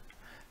those.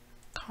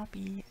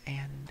 Copy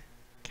and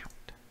count.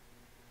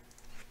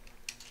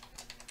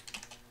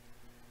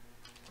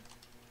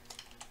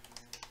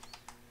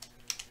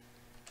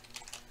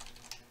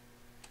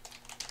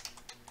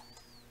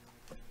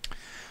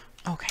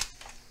 Okay.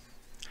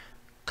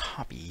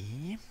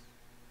 Copy.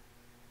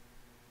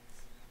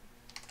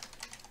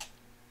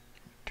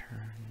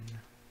 Return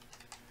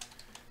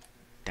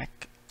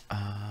Deque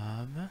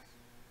of,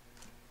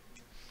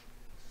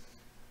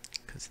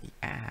 because the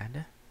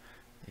add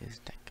is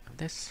Deque of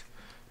this.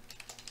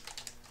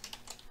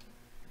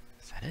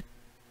 Is that it?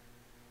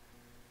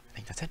 I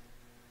think that's it.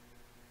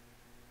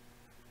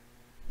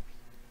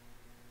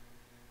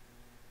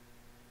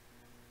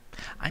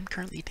 I'm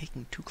currently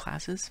taking 2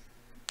 classes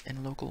in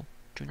a local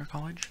junior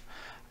college.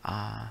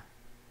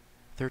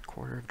 Third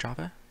quarter of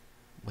Java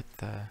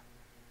with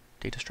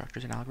data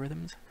structures and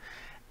algorithms,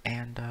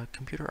 and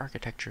computer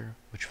architecture,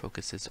 which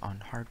focuses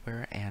on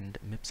hardware and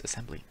MIPS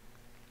assembly.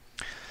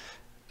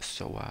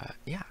 So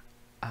yeah,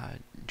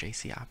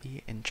 JC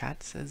Api in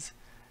chat says,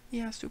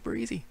 yeah, super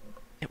easy.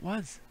 It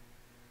was.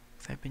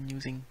 'Cause I've been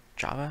using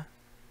Java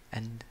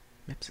and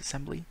MIPS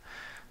assembly,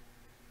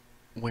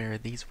 where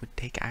these would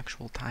take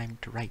actual time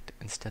to write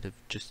instead of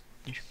just,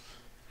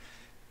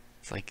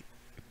 it's like,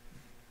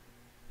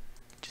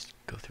 just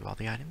go through all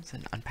the items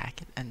and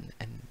unpack it, and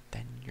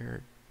then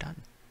you're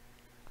done.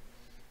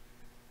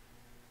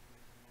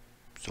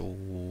 So,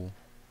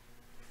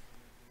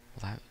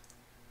 well,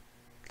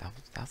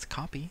 that's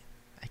copy,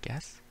 I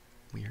guess.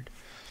 Weird.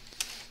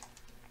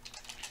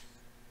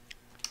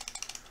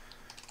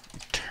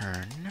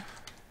 Return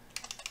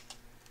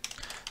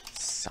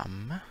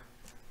sum,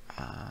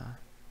 and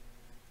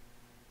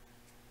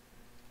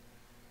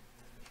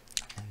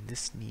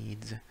this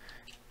needs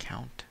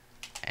count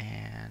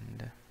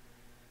and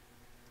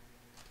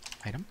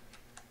item.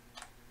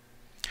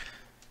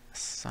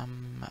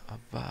 Sum of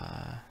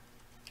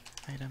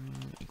item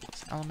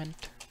equals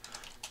element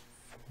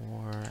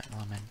for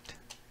element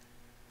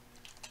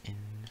in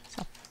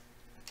self.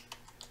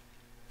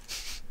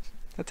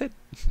 That's it.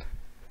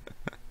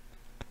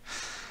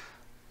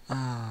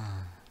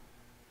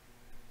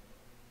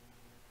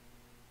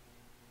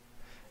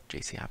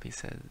 JC Api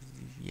says,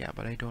 yeah,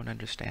 but I don't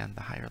understand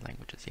the higher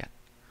languages yet.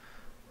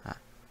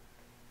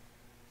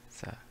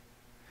 So,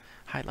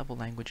 high-level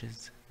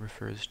languages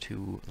refers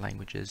to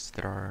languages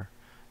that are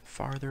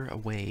farther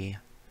away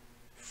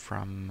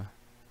from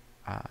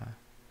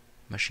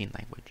machine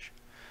language.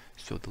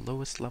 So the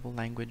lowest level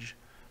language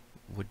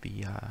would be,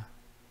 yeah,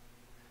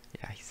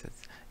 he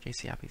says,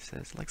 JC Api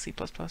says, like C++,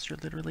 you're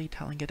literally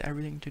telling it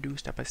everything to do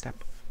step by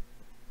step.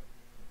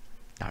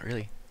 Not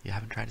really. You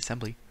haven't tried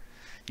assembly.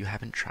 You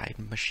haven't tried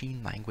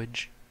machine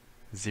language,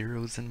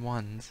 zeros and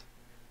ones.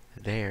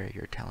 There,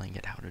 you're telling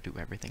it how to do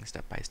everything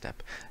step by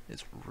step.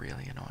 It's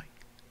really annoying.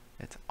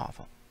 It's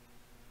awful.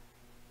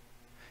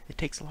 It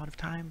takes a lot of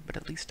time, but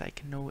at least I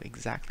can know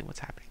exactly what's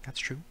happening. That's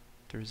true.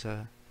 There's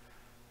a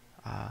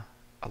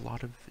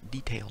lot of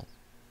detail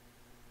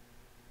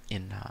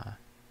in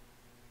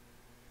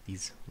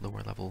these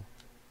lower level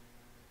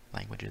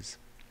languages.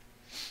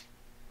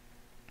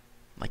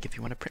 Like if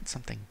you want to print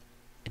something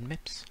in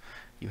MIPS,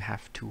 you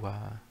have to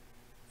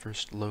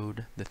first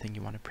load the thing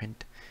you want to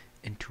print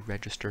into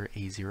register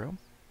A0,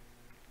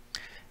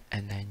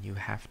 and then you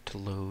have to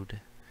load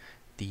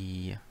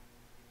the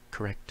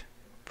correct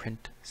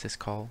print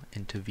syscall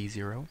into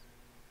V0.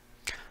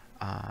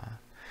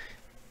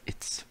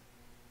 It's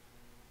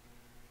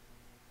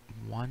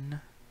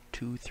 1,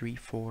 2, 3,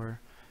 4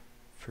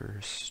 for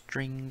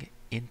string,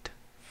 int,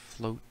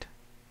 float.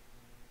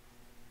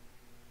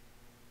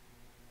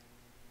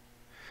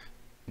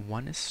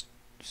 1 is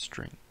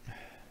string.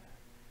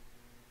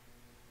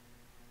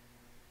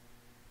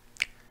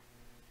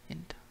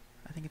 Int.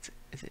 I think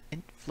is it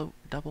int, float,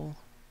 double,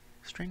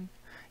 string?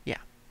 Yeah.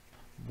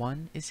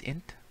 1 is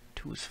int,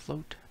 2 is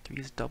float, 3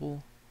 is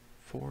double,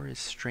 4 is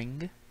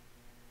string,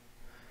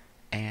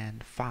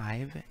 and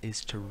 5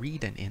 is to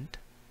read an int,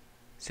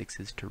 6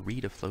 is to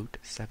read a float,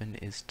 7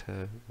 is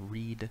to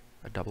read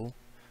a double,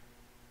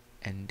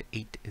 and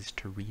 8 is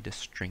to read a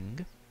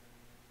string.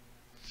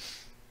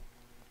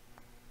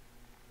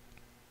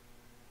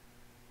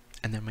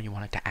 And then when you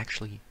want it to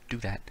actually do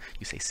that,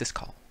 you say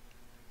syscall.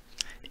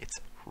 It's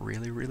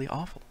really, really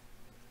awful.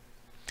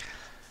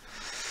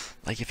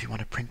 Like if you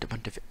want to print a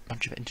bunch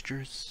of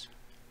integers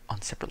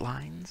on separate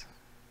lines,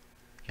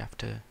 you have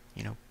to,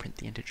 print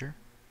the integer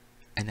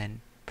and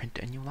then print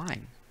a new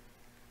line.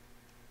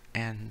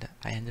 And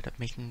I ended up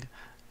making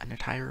an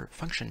entire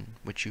function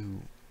which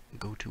you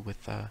go to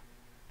with a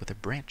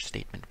branch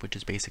statement, which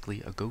is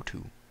basically a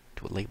goto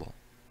to a label,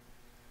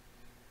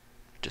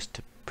 just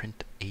to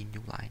print a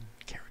new line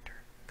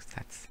character.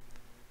 Because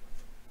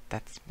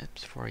that's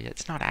MIPS for you.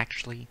 It's not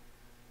actually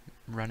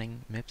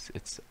running MIPS.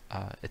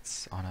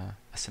 It's on a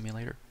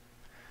simulator,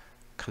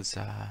 because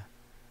I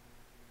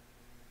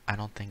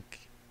don't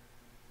think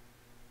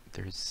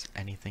there's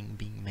anything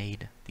being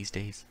made these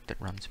days that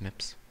runs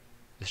MIPS.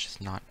 It's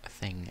just not a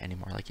thing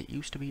anymore. Like it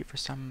used to be for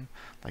some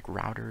like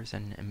routers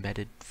and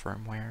embedded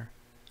firmware.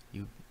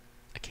 You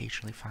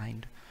occasionally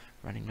find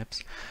running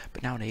MIPS,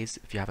 but nowadays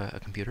if you have a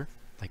computer,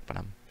 like what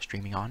I'm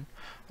streaming on,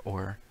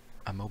 or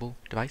a mobile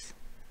device,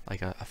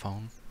 like a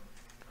phone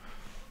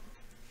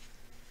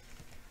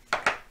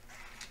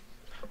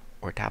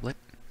or a tablet,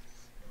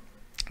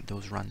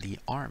 those run the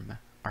ARM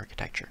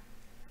architecture.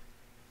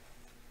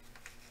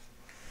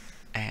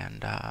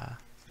 And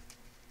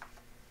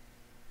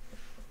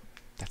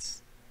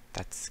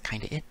that's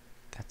kind of it.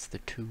 That's the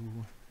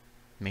two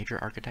major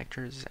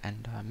architectures,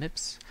 and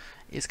MIPS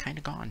is kind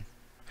of gone.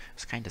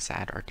 It's kind of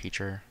sad. Our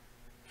teacher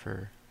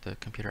for the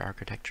computer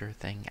architecture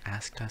thing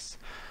asked us,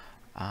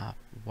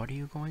 what are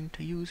you going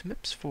to use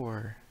MIPS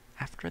for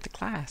after the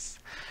class?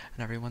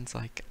 And everyone's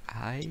like,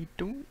 I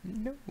don't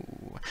know.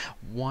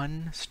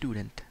 One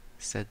student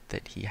said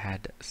that he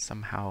had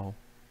somehow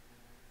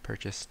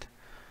purchased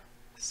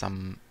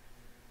some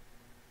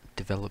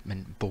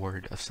development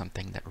board of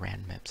something that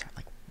ran MIPS. I'm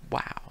like,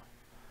 wow,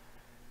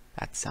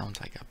 that sounds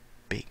like a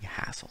big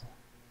hassle.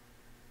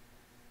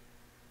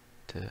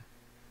 To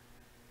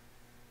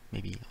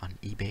maybe on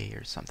eBay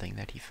or something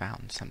that he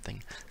found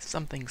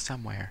something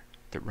somewhere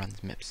that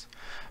runs MIPS.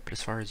 But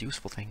as far as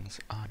useful things,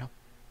 no,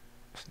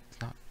 it's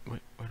not. We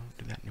don't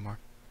do that anymore.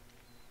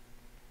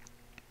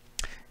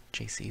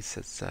 JC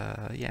says,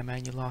 yeah,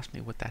 man, you lost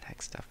me with that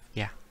hex stuff.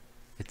 Yeah,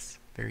 it's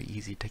very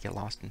easy to get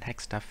lost in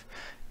hex stuff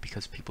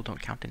because people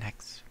don't count in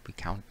hex. We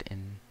count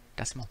in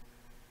decimal.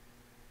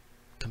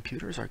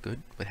 Computers are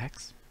good with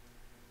hex.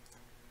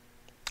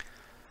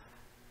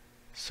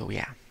 So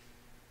yeah,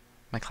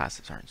 my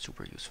classes aren't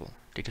super useful.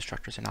 Data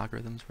structures and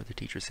algorithms, where the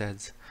teacher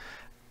says,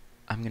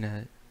 I'm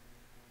gonna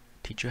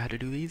teach you how to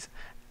do these,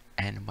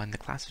 and when the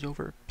class is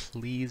over,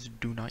 please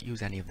do not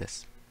use any of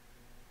this.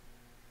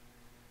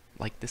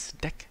 Like this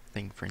Deque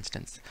thing, for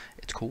instance.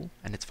 It's cool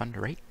and it's fun to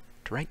write,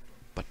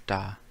 but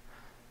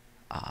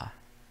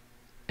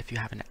if you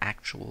have an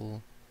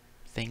actual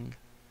thing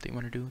that you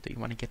want to do, that you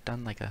want to get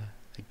done, like a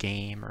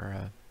game or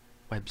a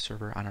web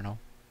server, I don't know,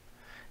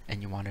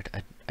 and you wanted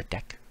a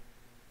Deque,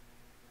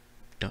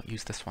 don't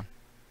use this one.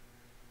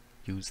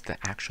 Use the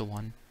actual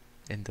one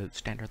in the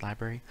standard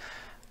library,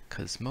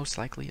 because most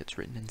likely it's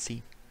written in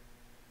C.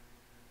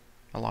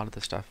 A lot of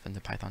the stuff in the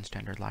Python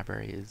standard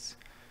library is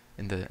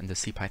in the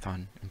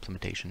CPython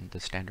implementation. The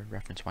standard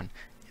reference one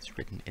is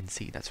written in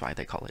C. That's why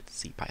they call it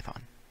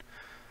CPython.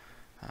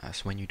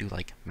 So when you do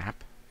like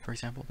map, for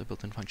example, the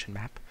built-in function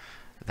map,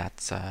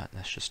 that's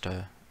just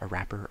a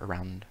wrapper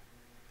around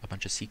a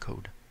bunch of C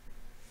code.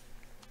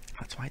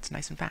 That's why it's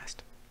nice and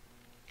fast.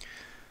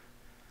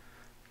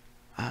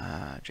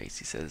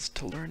 JC says,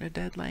 to learn a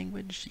dead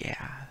language?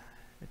 Yeah,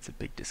 it's a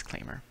big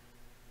disclaimer.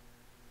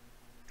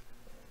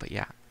 But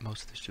yeah,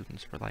 most of the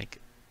students were like,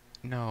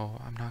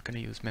 no, I'm not going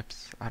to use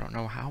MIPS. I don't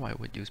know how I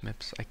would use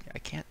MIPS. I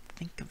can't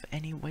think of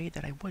any way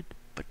that I would,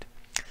 but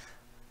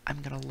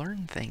I'm going to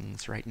learn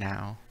things right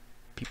now.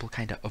 People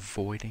kind of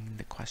avoiding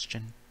the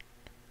question.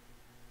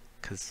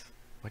 Because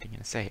what are you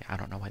going to say? I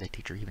don't know why the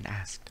teacher even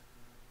asked.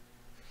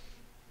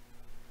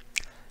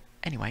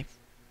 Anyway.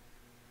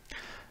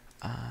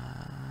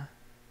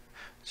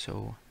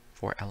 So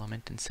for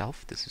element and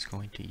self, this is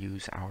going to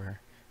use our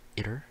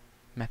iter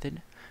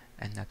method,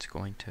 and that's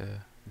going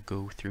to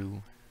go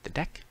through the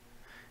Deque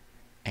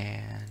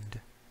and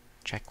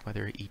check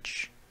whether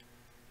each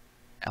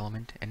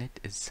element in it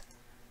is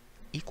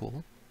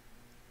equal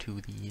to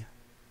the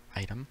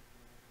item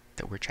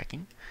that we're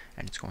checking,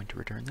 and it's going to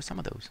return the sum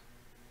of those.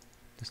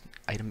 This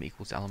item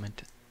equals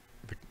element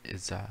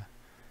is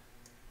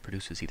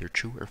produces either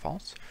true or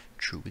false.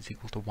 True is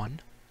equal to 1.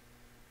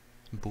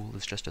 Bool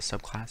is just a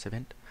subclass of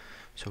int,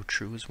 so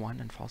true is 1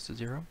 and false is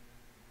 0.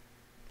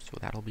 So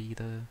that'll be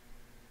the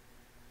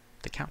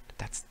count.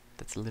 That's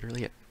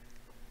literally it.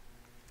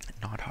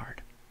 Not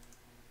hard.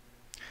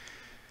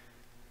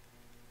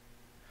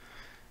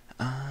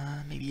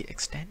 Maybe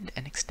extend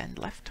and extend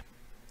left.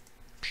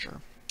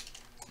 Sure,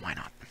 why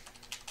not?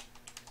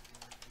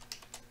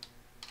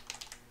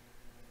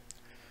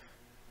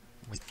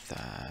 With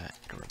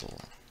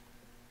iterable,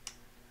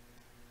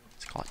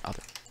 let's call it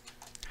other,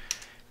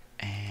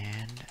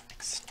 and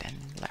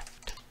extend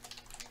left.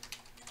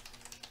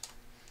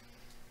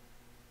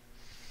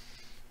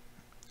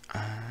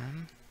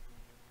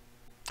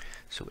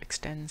 So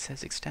extend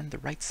says extend the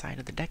right side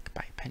of the Deque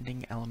by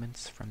appending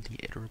elements from the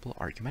iterable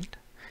argument,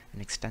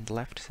 and extend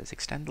left says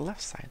extend the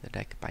left side of the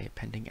Deque by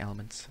appending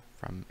elements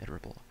from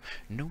iterable.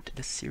 Note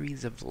the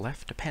series of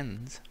left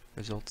appends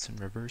results in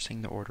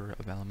reversing the order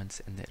of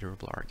elements in the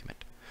iterable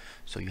argument.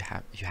 So you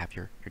have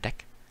your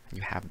Deque, and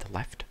you have the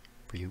left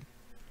for you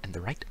and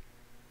the right.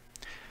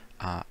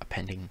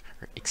 Appending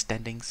or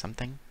extending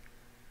something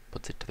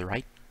puts it to the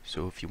right.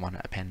 So if you want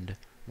to append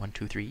 1,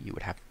 2, 3, you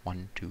would have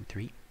 1, 2,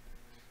 3.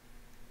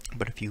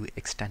 But if you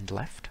extend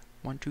left,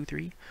 1, 2,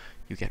 3,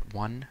 you get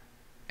 1,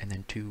 and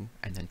then 2,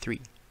 and then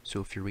 3.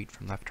 So if you read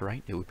from left to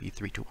right, it would be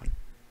 3 to 1.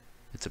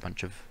 It's a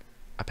bunch of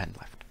append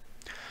left.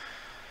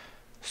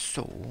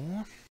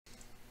 So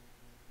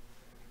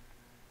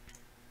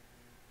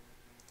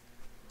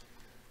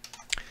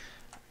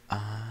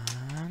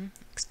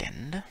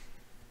extend.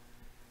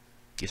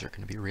 These are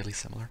going to be really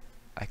similar,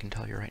 I can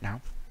tell you right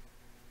now.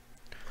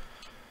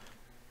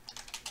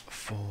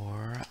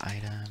 For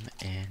item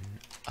in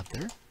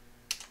other,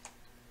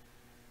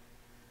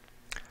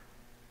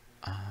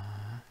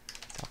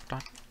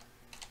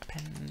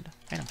 self.append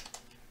item.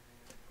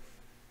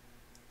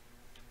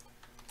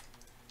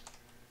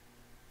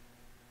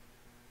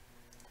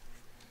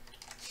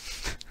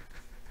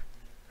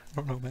 I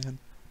don't know, man.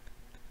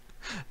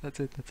 That's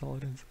it, that's all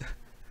it is.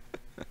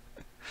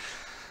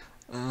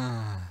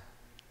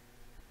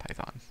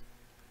 Python.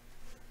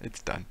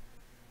 It's done.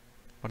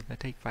 What did that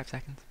take? 5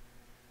 seconds?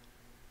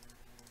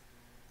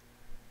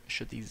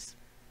 Should these...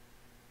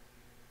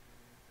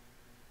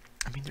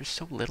 I mean, there's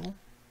so little.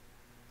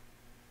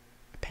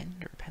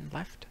 Append or append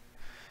left?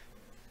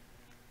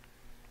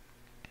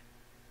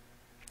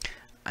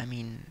 I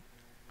mean,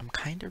 I'm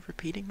kind of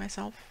repeating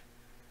myself,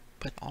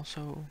 but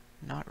also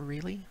not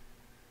really.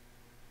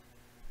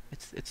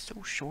 It's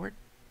so short.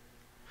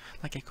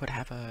 Like, I could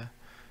have a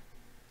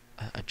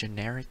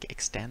generic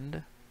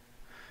extend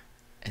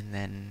and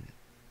then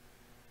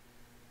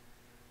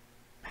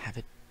have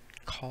it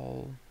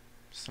call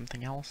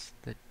something else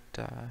that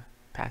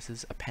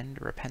passes append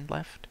or append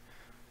left,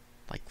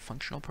 like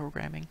functional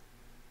programming.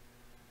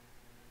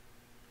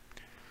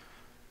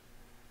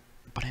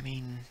 But I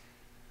mean,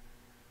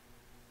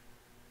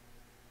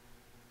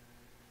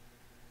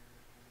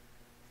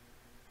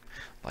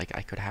 like,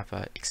 I could have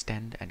a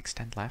extend and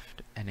extend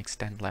left, and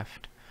extend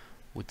left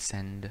would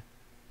send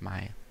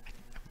my...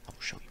 I'll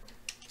show you.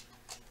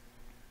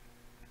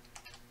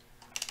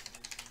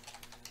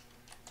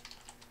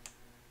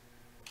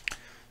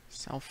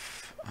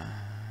 Self,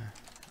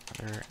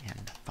 other,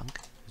 and func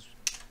is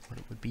what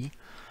it would be.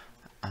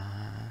 For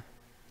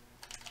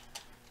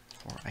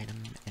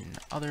item in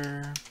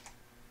other,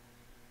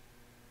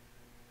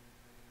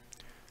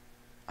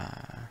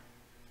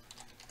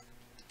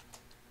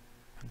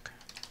 func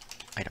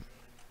item,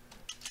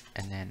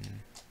 and then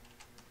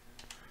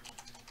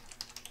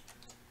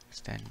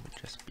extend would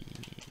just be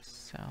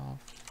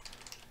self,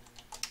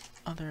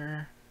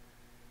 other,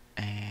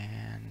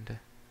 and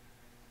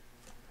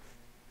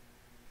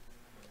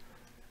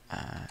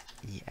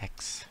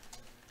ex,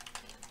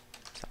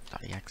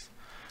 self.ex,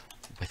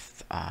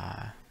 with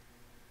other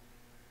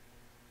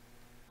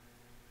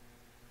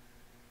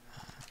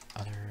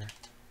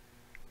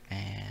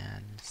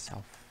and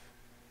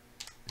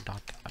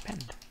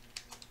self.append,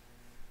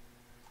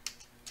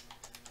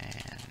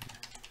 and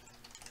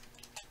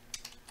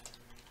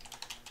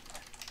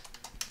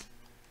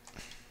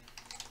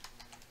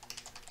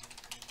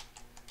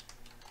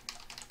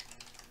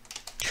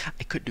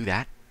I could do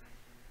that,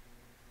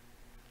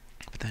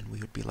 but then we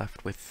would be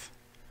left with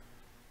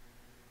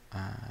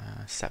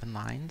 7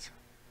 lines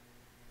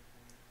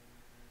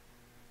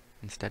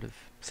instead of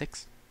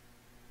 6.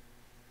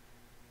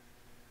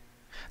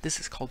 This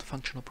is called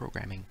functional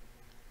programming,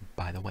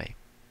 by the way,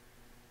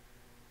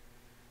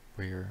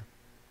 where you're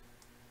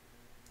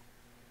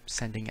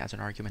sending as an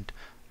argument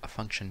a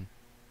function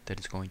that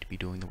is going to be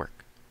doing the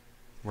work.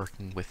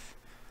 Working with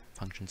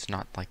functions,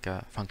 not like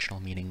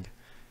functional meaning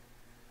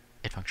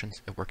it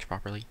functions, it works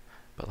properly,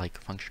 but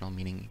like functional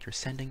meaning you're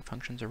sending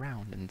functions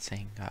around and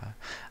saying,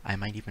 I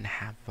might even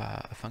have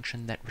a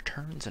function that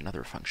returns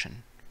another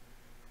function,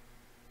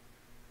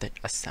 that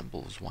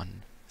assembles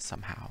one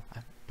somehow,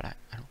 but I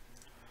don't,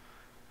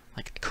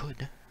 like, it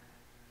could,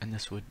 and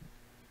this would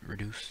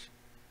reduce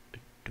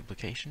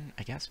duplication,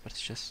 I guess, but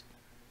it's just,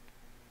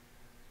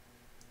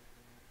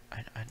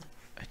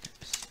 it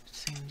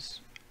seems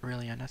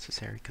really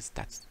unnecessary, because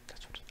that's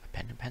what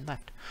append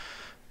left.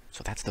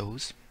 So that's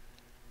those.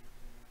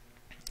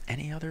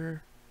 Any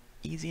other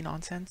easy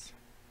nonsense?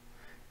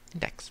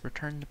 Index.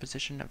 Return the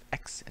position of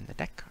x in the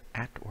deck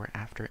at or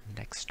after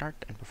index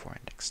start and before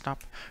index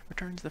stop.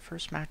 Returns the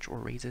first match or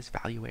raises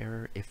value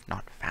error if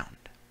not found.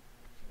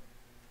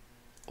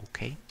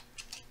 Okay.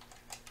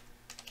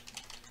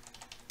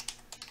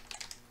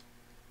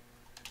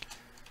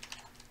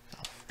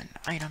 Self an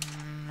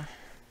item.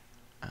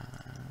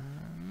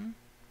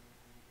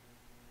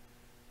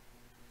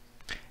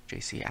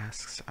 JC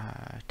asks,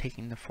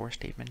 taking the for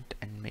statement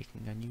and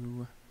making a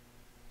new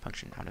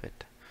function out of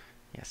it.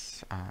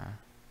 Yes,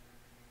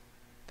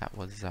 that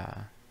was,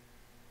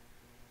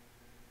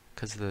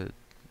 because the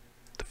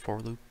for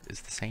loop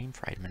is the same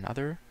for item and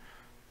other,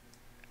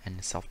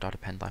 and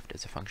self.append left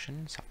is a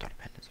function,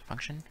 self.append is a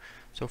function,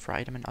 so for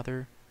item and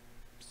other,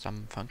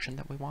 some function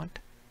that we want,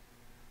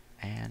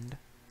 and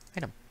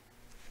item.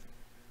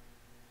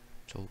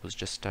 So it was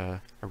just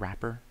a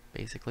wrapper,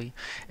 basically.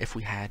 If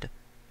we had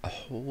a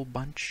whole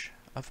bunch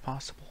of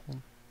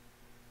possible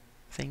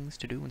things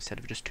to do instead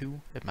of just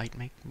 2, it might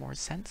make more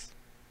sense.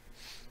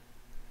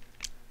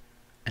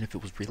 And if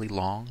it was really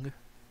long,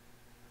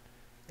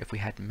 if we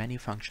had many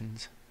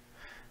functions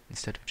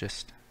instead of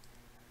just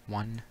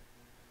 1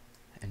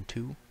 and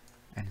 2,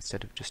 and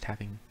instead of just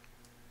having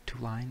 2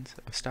 lines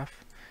of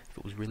stuff, if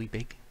it was really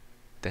big,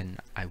 then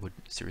I would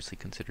seriously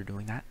consider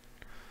doing that.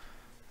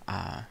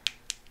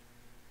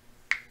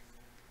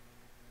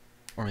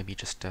 Or maybe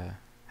just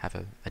have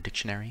a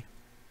dictionary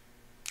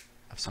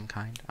of some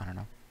kind. I don't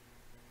know.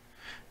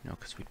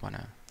 Because we'd want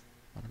to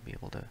be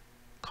able to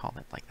call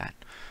it like that.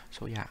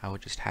 So yeah, I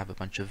would just have a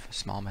bunch of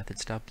small method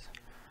stubs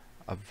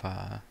of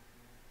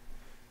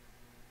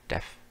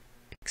def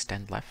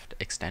extend left,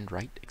 extend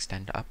right,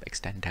 extend up,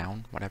 extend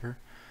down, whatever,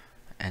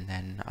 and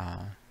then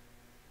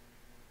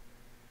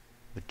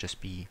would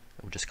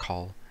just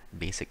call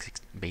basic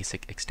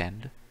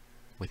extend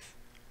with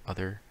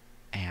other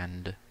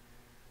and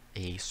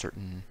a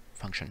certain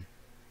function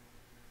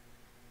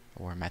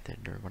or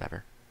method or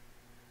whatever,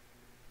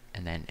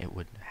 and then it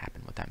would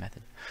happen with that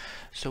method.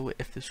 So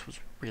if this was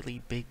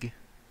really big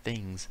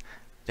things,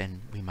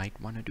 then we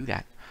might want to do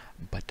that,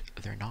 but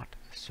they're not,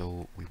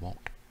 so we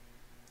won't.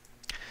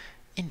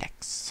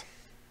 Index.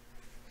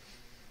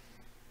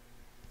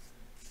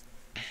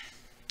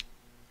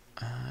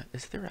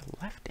 Is there a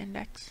left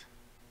index?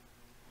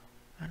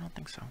 I don't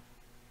think so.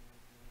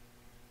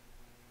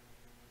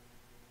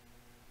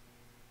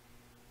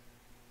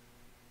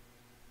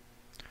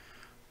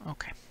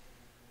 Okay.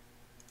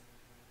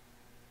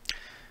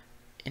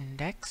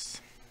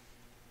 Index.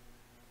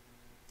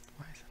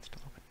 Why is that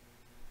still open?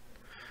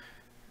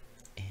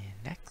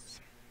 Index.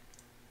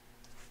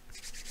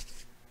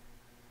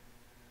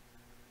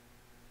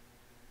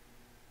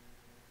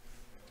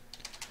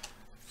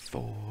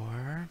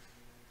 For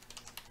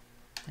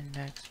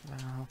index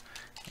val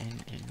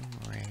and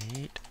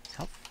enumerate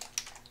self.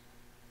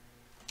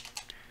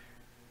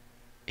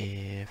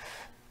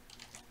 If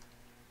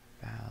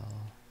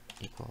val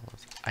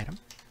equals item,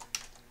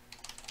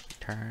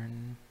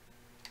 return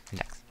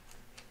index.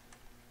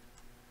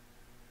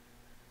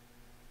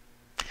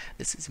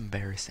 This is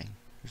embarrassing.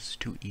 This is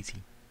too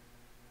easy.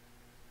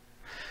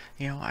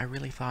 I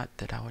really thought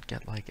that I would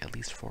get like at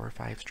least 4 or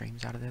 5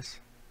 streams out of this.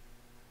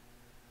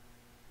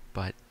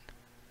 But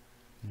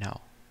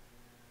no.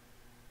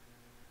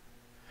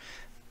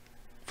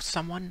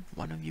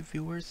 One of you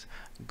viewers,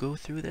 go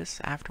through this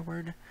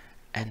afterward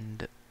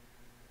and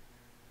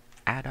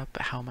add up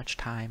how much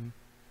time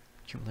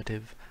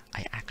cumulative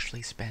I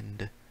actually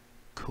spend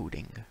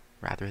coding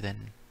rather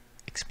than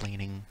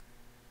explaining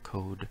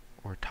code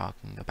or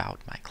talking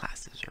about my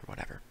classes or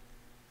whatever,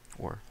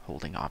 or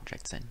holding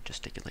objects and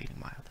gesticulating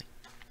mildly.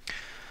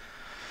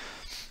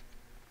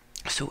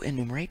 So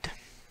enumerate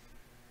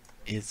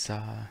is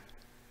a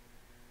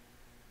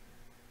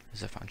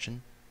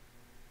function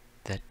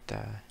that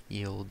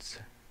yields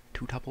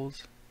 2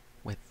 tuples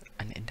with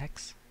an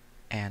index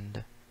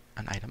and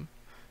an item.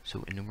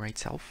 So enumerate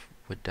self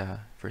would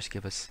first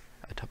give us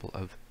a tuple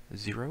of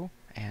 0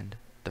 and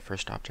the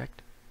first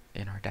object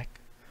in our deck,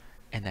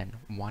 and then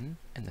 1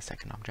 in the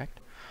second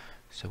object.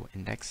 So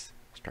index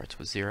starts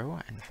with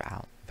 0, and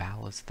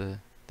val is the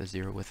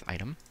 0 with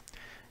item,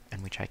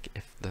 and we check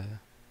if the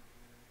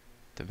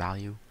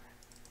value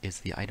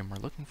is the item we're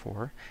looking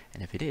for,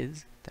 and if it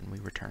is, then we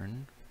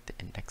return the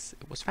index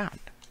it was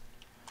found.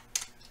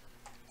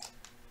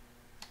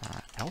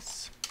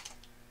 Else,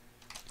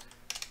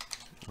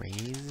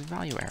 raise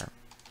value error.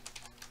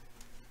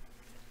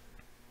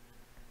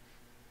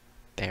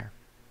 There.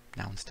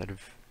 Now instead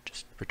of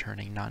just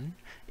returning none,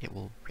 it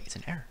will raise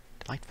an error.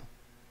 Delightful.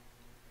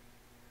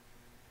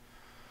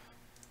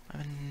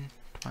 11,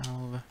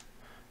 12,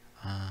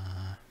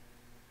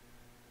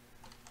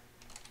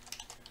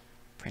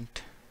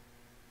 print,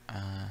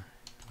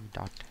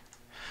 dot.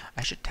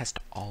 I should test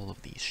all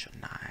of these,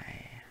 shouldn't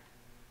I?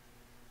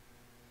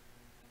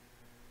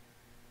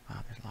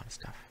 Wow, there's a lot of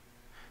stuff.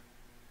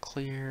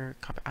 Clear,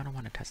 copy. I don't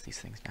want to test these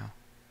things now.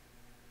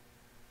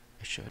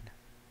 I should.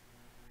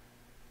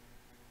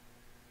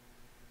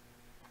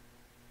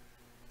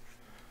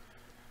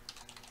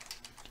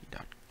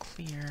 Dot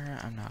clear.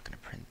 I'm not going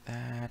to print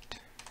that.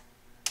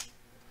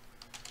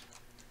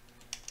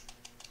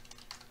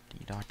 D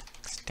dot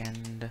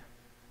extend.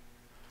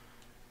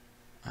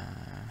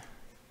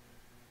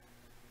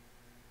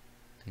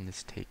 And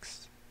this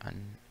takes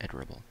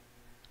uniterable.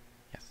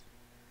 Yes.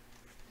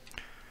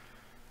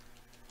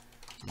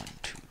 1,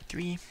 2,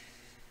 3.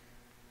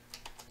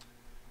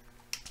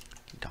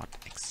 Dot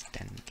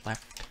extend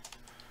left.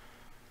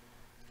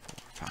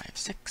 4, 5,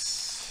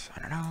 6. I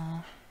don't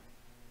know.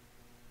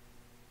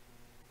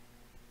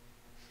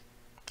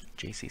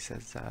 JC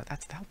says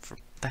that's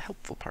the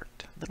helpful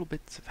part. Little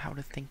bits of how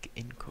to think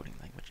in coding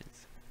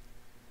languages.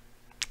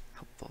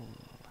 Helpful.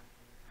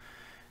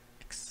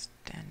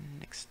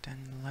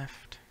 Extend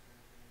left.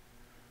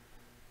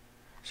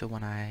 So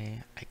when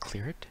I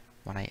clear it,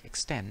 when I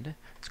extend,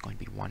 it's going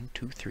to be 1,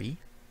 2, 3.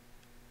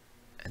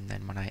 And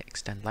then when I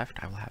extend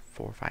left, I will have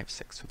 4, 5,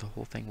 6. So the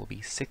whole thing will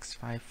be 6,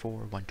 5, 4,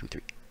 1, 2,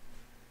 3.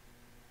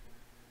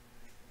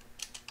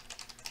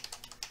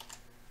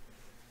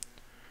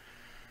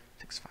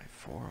 Six, 5,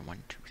 4,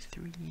 1, 2,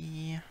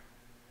 3.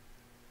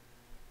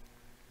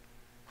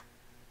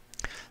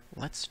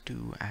 let's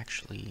do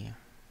actually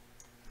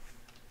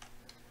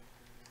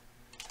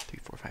 3,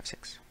 4, 5,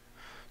 6.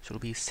 So it'll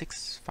be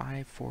 6,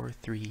 5, 4,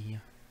 3,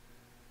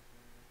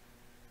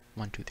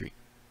 1, 2, 3.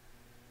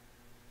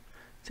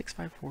 6,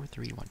 5, 4,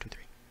 3, 1, 2,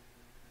 3.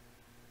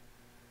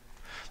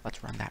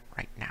 Let's run that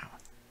right now.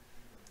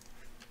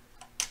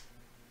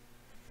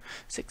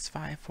 6,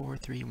 5, 4,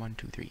 3, 1,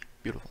 2, 3.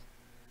 Beautiful.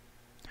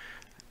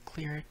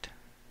 Clear it.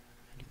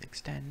 Do the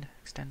extend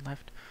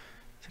left.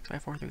 6,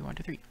 5, 4, 3, 1,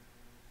 2, 3.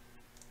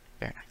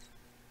 Very nice.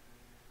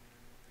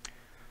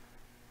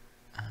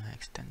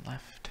 Extend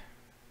left.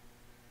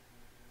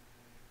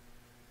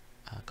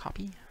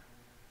 Copy.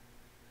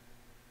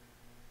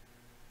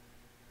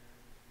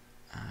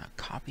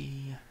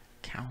 Copy,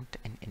 count,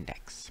 and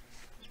index.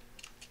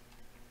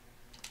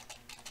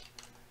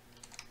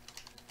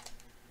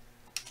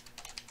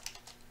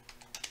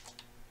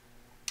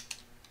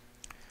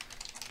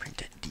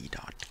 Print d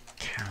dot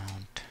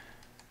count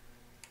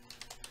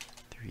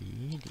 3,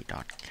 d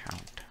dot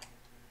count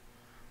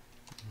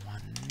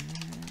 1,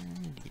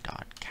 d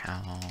dot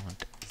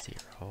count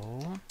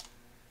 0.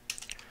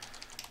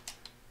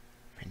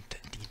 Print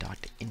d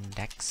dot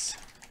index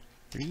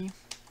 3.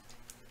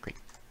 Great.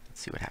 Let's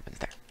see what happens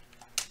there.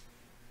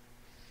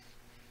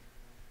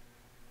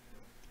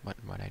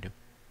 What'd I do?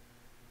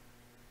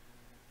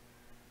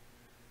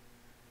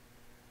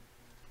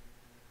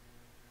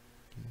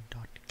 D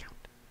dot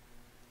count.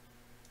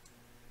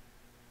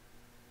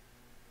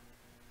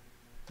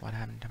 What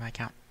happened to my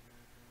count?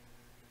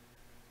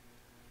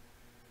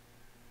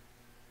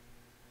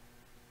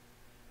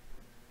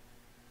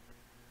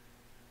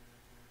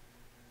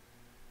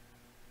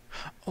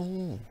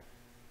 Oh.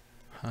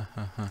 Ha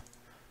ha ha.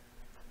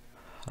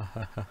 Ha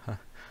ha ha ha.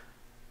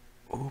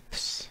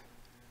 Oops.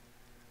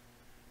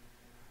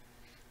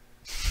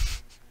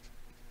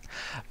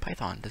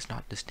 Python does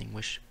not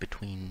distinguish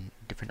between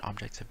different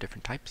objects of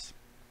different types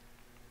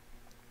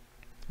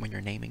when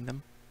you're naming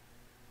them.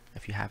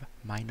 If you have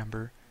my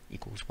number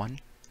equals 1,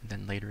 and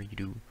then later you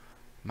do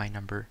my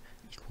number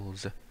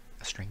equals a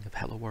string of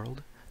hello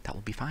world, that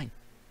will be fine.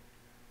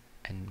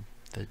 And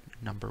the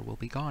number will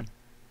be gone.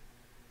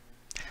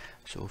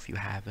 So if you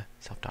have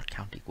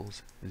self.count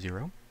equals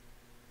 0,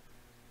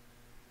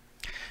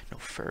 no,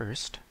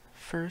 first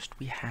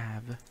we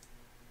have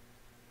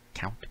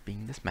count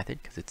being this method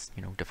because it's,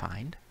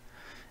 defined,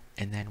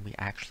 and then we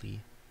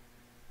actually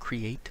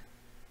create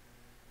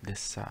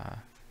this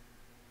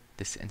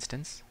this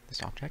instance,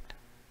 this object,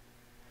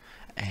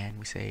 and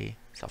we say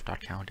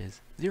self.count is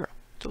 0.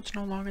 So it's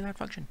no longer that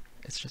function,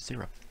 it's just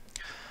 0.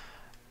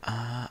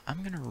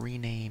 I'm gonna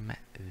rename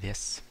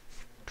this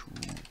to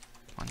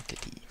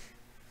quantity.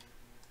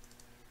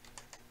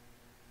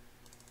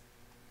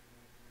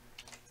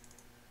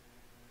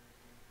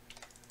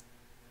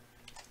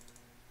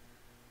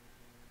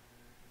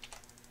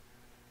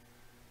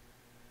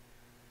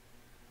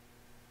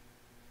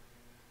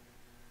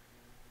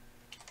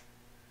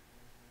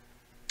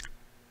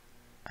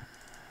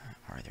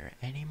 Are there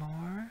any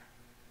more?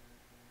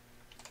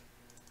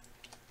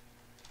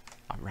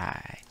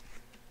 Alright.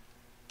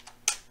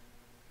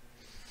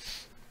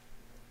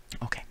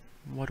 Okay,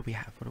 what do we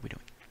have? What are we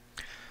doing?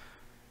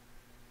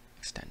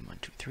 Extend 1,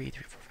 2, 3,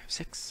 3, 4, 5,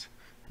 6.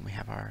 And we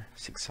have our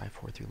 6, 5,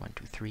 4, 3, 1,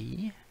 2,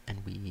 3.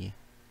 And we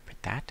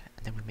print that,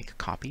 and then we make a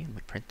copy, and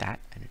we print that,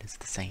 and it is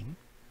the same.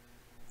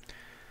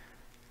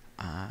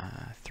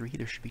 3,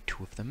 there should be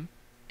 2 of them.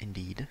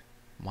 Indeed.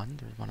 1,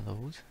 there's 1 of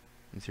those.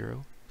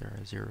 0, there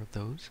are 0 of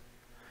those.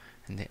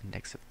 And the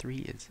index of 3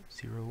 is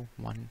 0,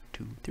 1,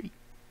 2, 3.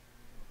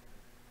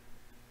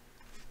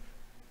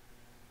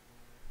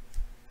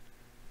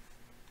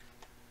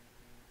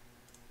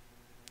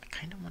 I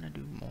kind of want to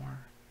do more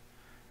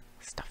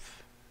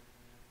stuff.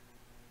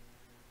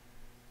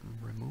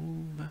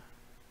 Remove,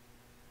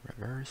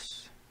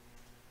 reverse.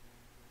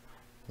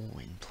 Oh,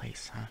 in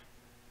place, huh?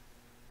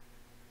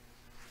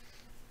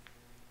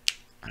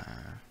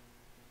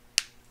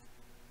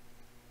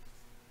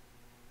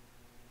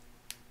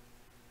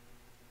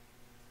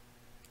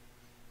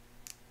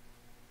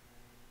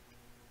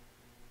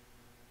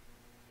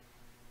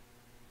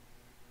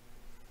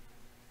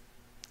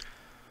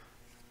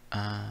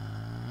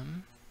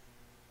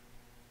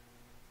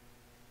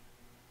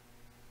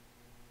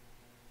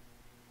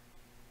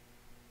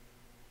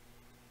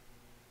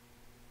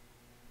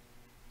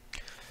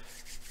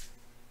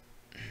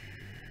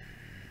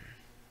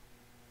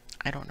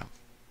 I don't know.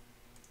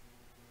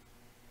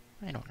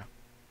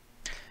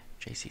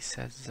 JC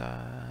says,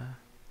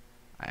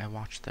 I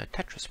watched the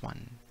Tetris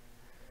one,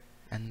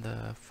 and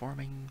the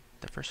forming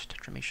the first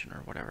tetramation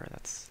or whatever,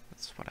 that's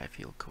what I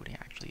feel coding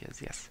actually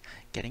is. Yes,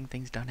 getting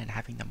things done and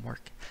having them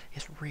work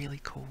is really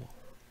cool.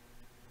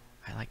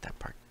 I like that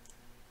part.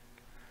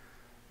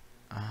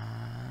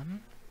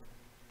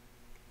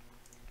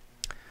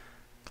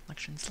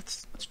 Collections,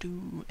 let's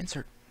do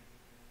insert.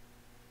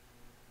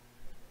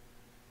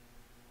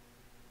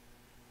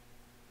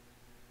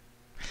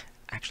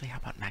 Actually, how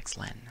about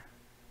maxlen?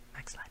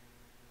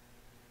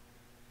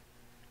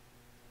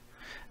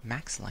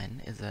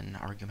 Maxlen is an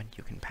argument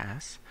you can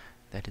pass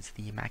that is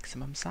the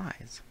maximum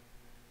size.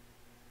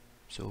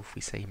 So if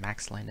we say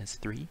maxlen is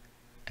 3,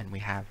 and we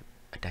have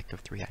a deck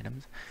of 3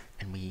 items,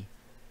 and we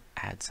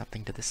add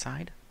something to this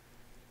side,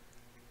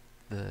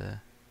 the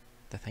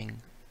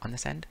thing on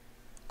this end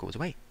goes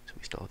away, so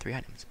we still have 3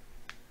 items.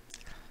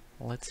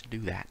 Let's do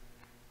that.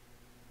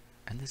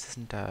 And this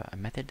isn't a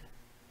method,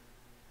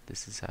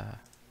 this is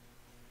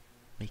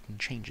making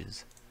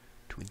changes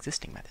to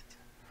existing methods.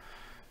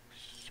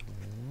 So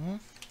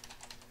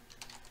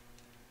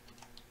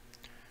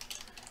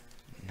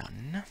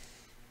none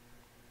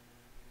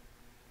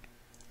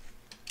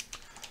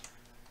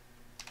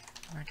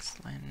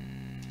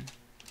maxlen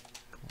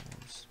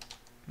equals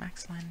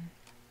maxlen.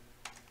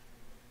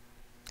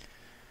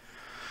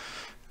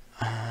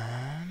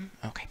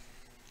 Okay,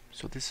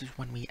 so this is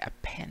when we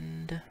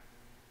append,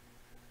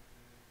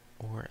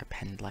 or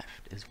append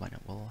left is when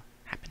it will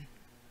happen.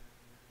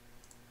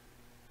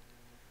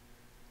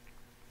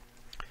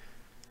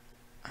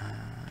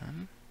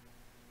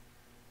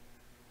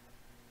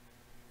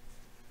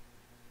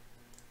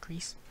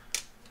 Increase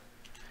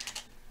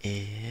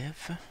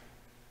if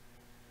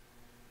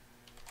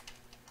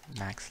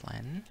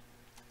maxlen,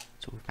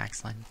 so if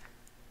maxlen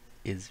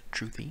is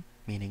truthy,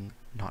 meaning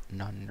not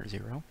none or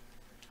 0,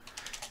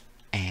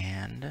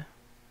 and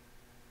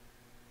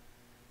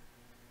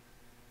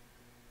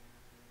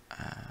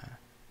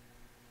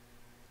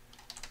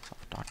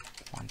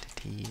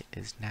self.quantity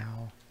is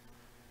now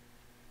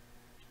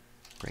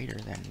greater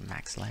than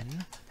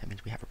maxlen, that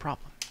means we have a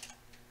problem.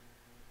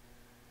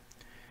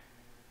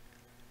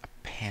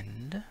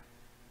 Append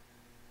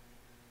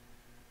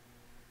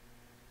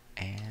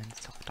and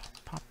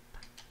self.pop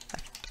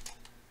left.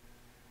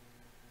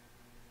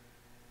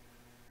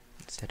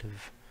 Instead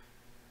of,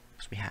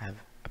 so we have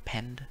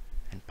append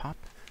and pop,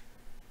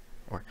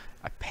 or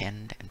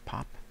append and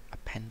pop,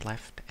 append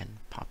left and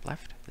pop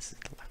left. This is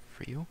the left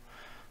for you.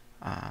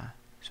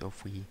 So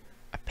if we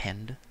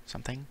append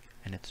something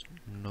and it's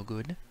no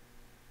good,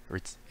 or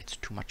it's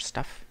too much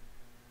stuff,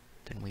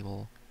 then we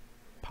will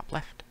pop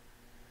left.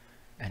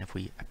 And if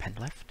we append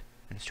left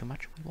and it's too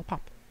much, we will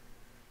pop.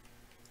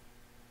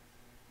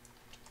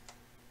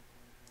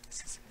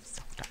 This is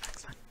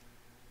self.maxlen.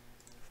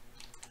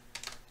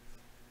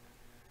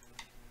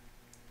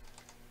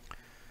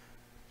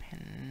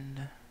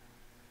 Append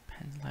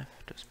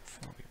left just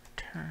before we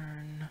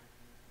return.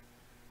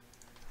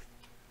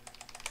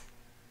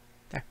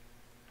 There.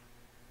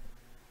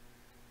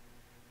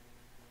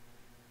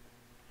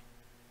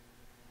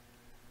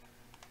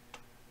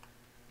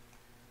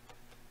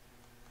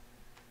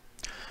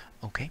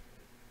 Okay.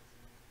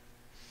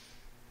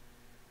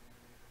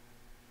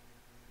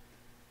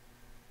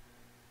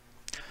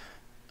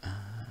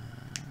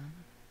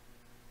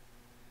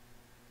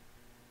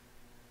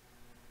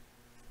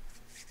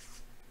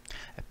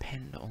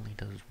 Append only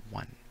does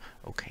 1.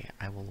 Okay,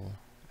 I will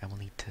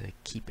need to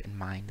keep in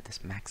mind this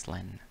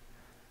maxlen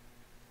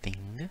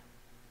thing.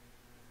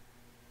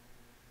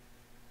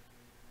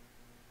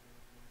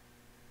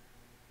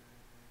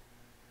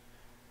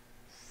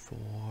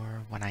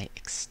 For when I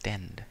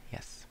extend,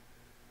 yes.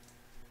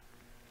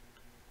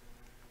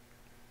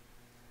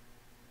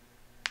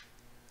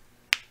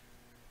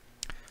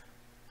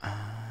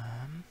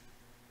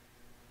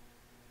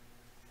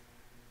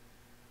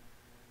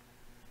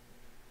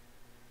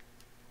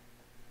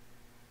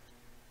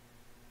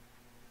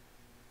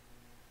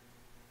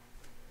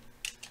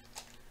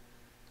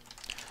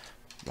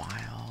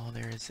 While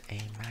there's a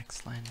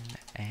maxlen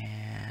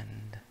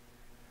and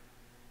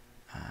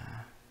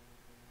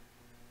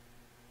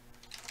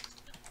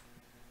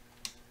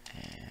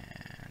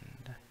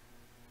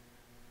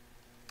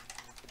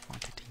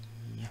quantity.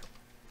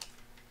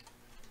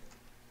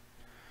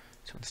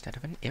 So instead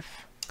of an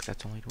if, because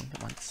that's only doing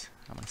it once,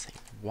 I'm going to say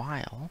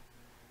while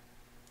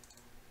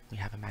we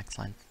have a max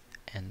length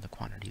and the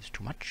quantity is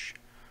too much,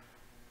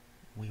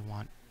 we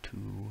want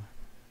to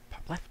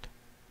pop left.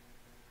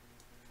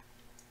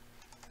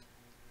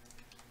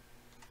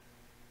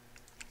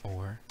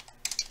 Or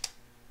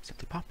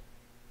simply pop.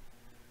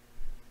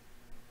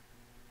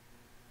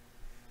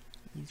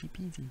 Easy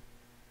peasy.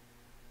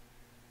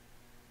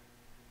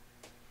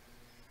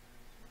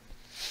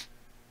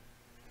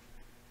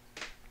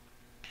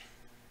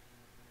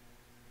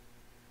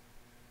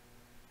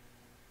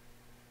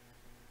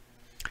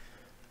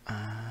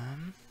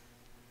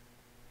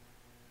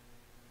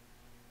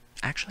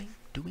 Actually,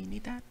 do we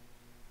need that?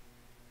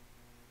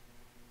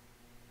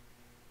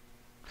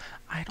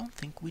 I don't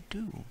think we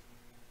do.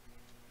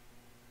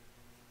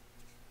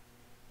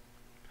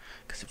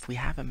 Because if we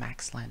have a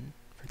maxlen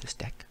for this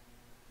deck,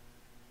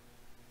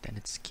 then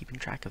it's keeping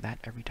track of that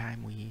every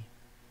time we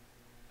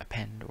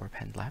append or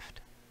append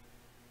left.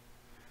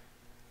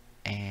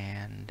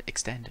 And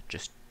extend,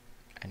 just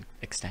and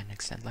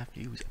extend left,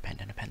 use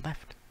append and append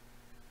left.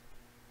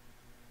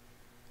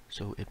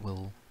 So it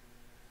will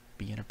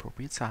be in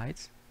appropriate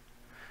size,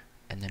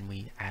 and then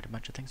we add a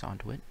bunch of things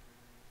onto it,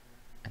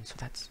 and so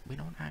that's, we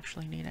don't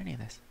actually need any of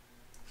this.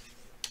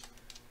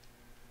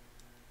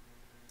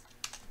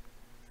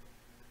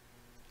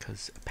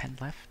 Because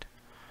append left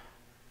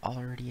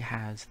already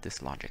has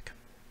this logic.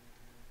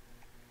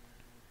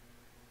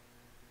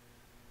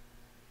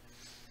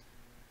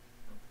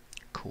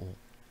 Cool.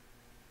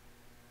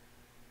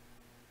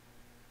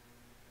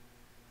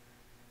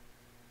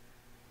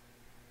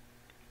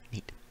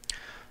 Neat.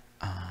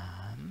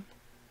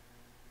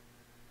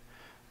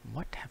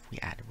 What have we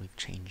added? We've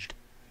changed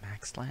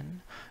maxlen.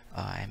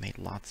 I made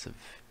lots of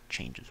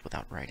changes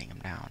without writing them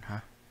down, huh?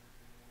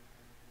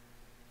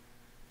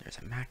 There's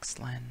a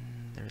maxlen,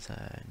 there's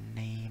a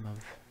name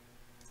of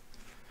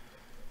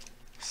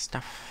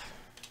stuff.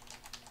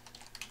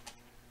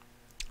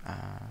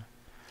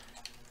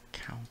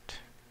 Count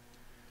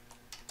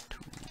to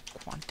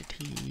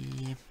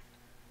quantity.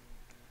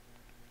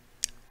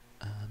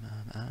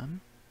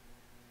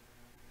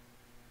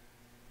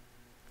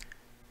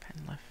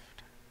 Pen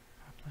left,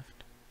 pop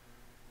left.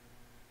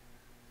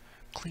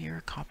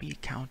 Clear copy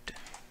count.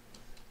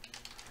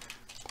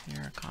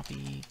 Clear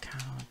copy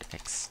count.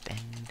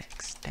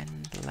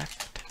 Extend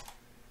left.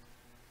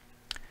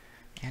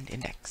 And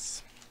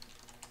index.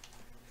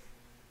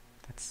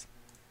 That's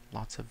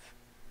lots of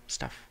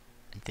stuff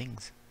and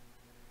things.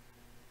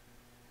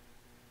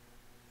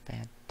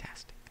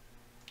 Fantastic.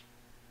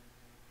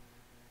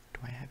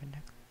 Do I have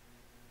index?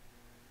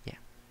 Yeah.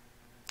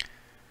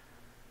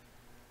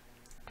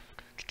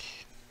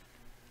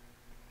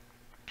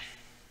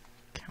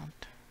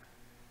 Count.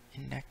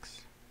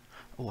 Index.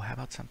 Oh, how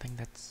about something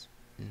that's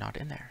not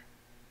in there?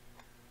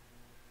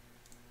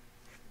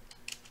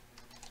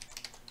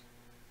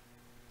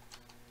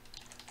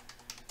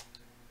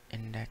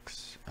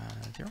 Index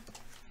 0.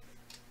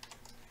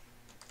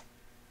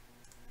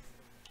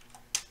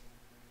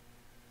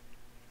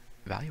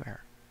 Value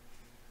error.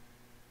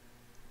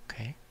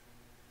 Okay.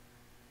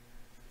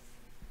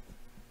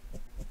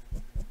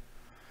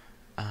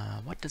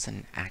 What does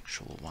an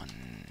actual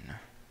one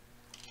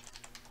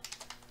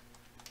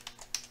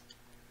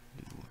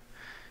do?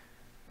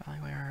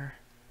 Value error.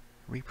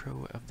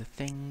 Repro of the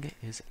thing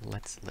is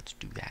let's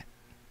do that.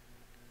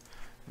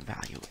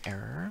 Value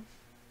error.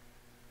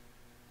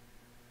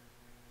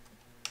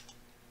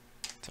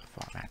 It's a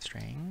format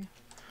string.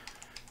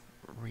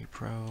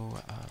 Repro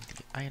of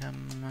the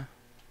item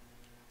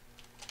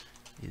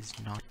is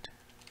not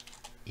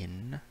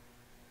in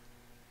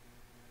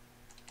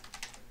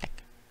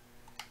heck.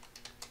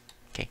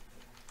 Okay.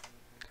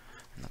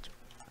 And let's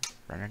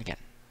run it again.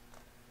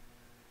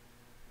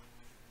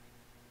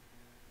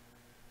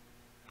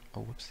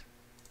 Oh, whoops.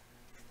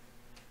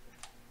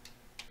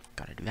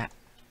 Gotta do that.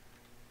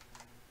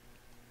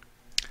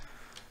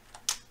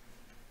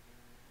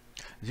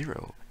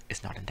 0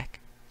 is not in deck.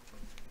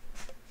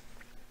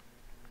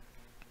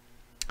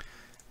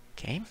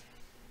 Okay.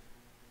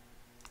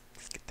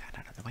 Let's get that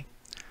out of the way.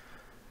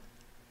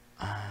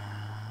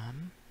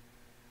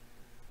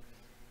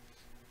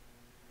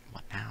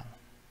 What now?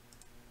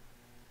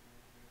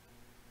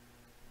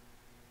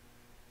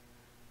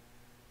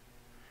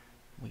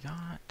 We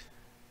got...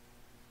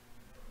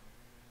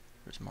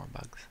 There's more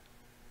bugs.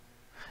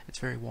 It's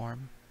very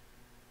warm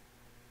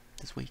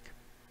this week,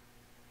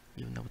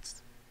 even though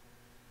it's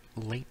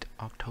late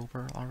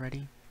October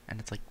already, and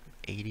it's like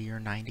 80 or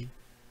 90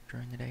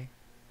 during the day.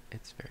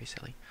 It's very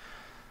silly.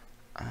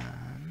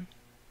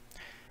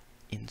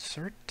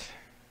 Insert,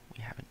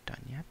 we haven't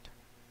done yet.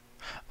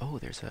 Oh,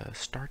 there's a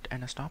start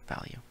and a stop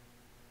value.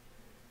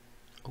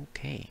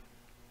 Okay.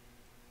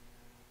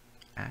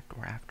 At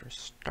or after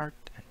start.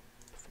 And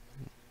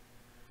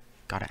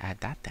gotta add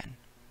that then.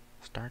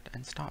 Start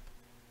and stop.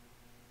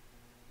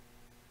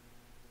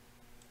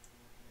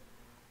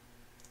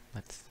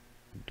 Let's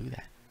do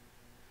that.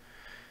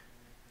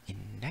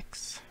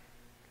 Index.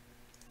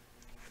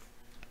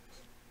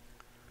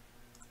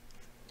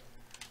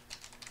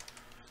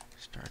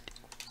 Start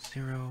equals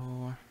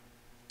 0.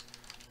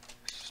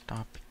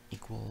 Stop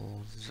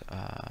equals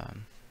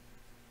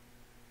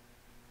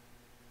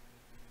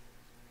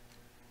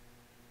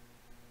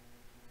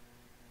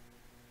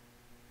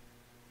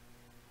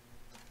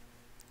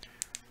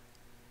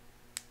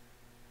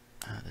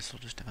this will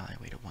just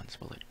evaluate it once,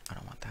 will it? I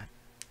don't want that.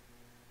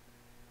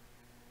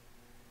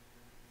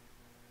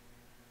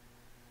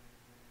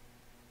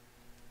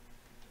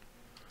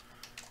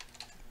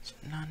 It's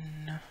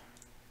none.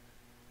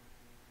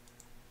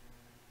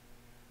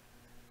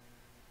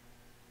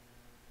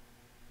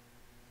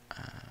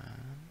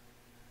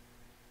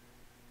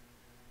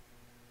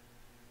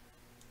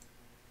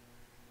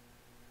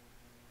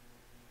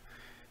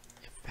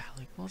 If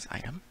val equals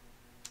item,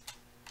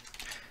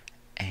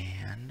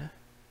 and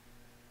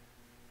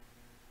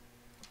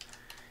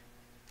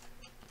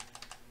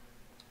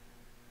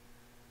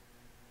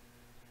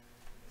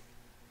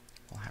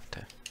we'll have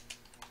to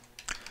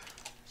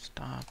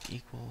stop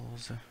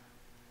equals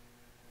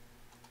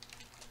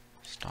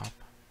stop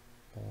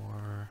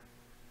or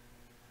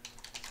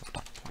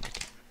stop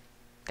quantity.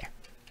 There.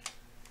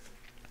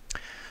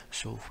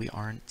 So if we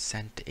aren't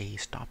sent a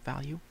stop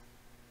value,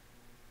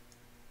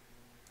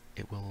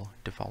 it will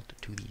default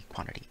to the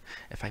quantity.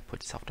 If I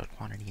put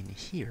self.quantity in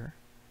here,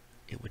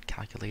 it would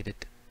calculate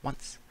it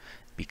once,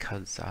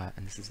 because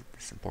and this is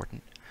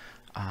important,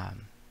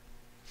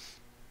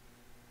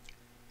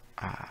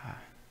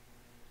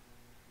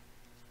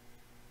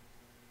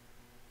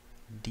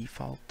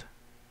 default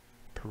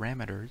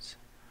parameters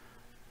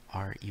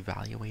are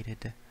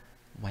evaluated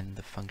when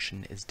the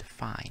function is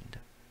defined.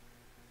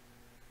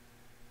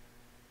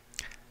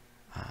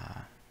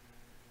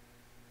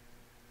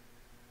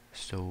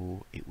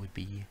 So it would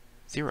be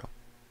 0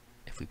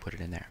 if we put it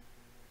in there,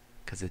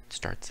 because it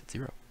starts at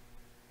 0.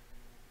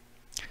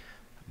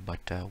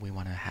 But we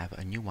want to have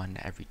a new one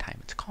every time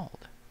it's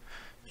called.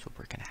 So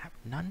we're going to have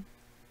none,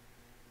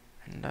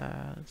 and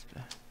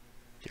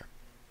 0.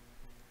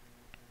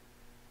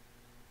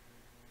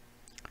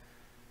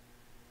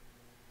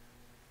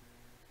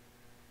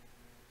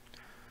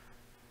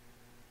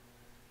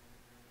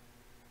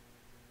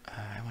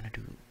 I want to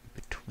do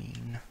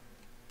between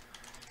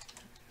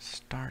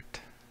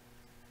start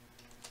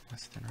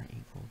less than or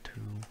equal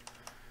to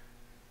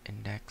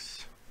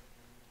index.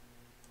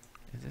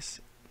 Is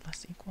this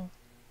less equal?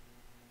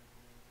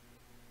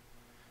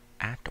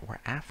 At or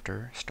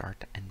after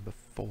start and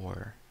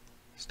before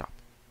stop.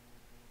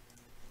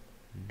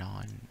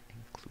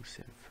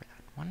 Non-inclusive for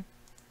that one.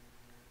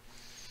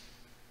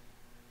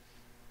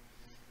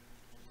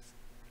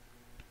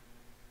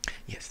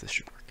 Yes, this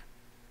should work.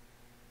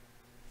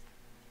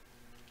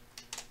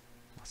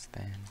 Less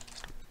than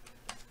stop.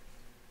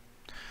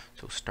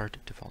 So start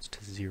defaults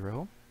to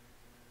 0,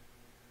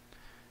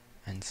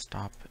 and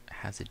stop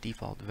has a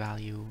default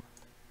value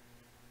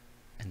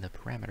and the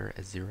parameter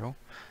as 0,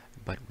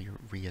 but we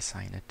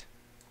reassign it.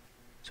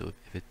 So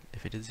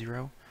if it is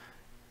 0,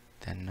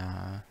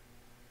 then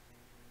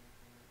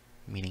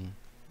meaning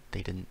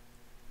they didn't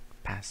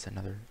pass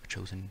another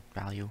chosen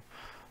value,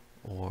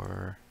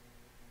 or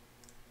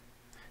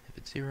if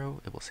it's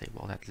 0, it will say,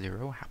 well, that's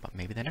 0. How about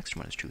maybe the next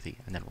one is truthy,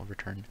 and then we'll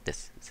return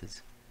this. This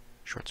is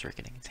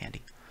short-circuiting. It's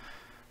handy.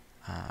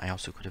 I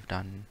also could have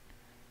done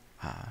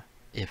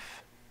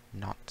if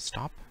not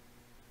stop,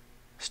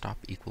 stop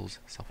equals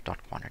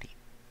self.quantity,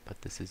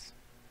 but this is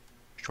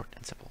short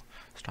and simple.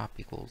 Stop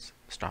equals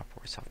stop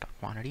or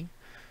self.quantity.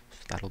 So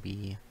that'll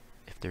be,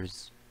 if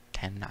there's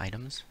 10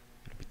 items,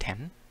 it'll be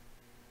 10,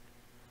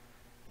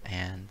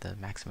 and the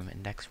maximum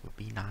index would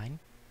be 9.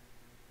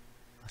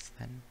 Less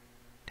than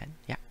 10.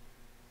 Yeah.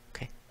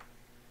 Okay.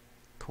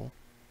 Cool.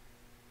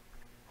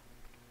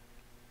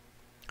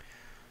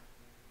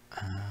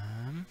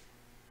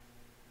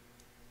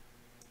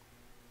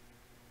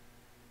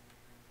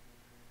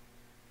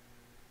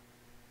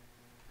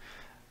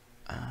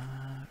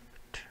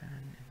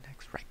 Return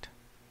index, right.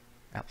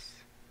 Else.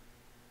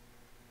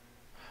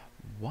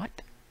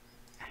 What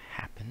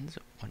happens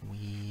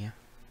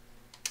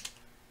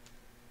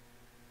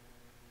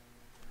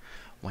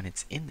when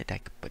it's in the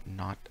deck but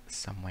not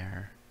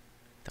somewhere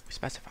that we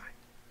specify?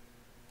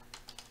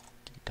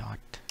 Dot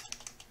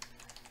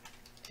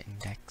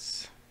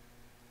index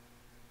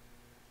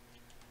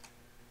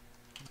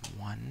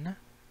 1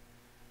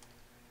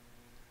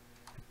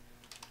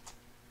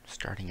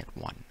 starting at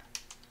 1.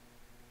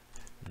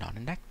 Not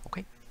in deck,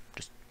 okay,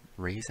 just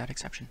raise that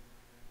exception.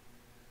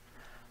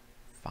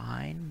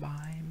 Fine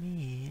by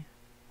me.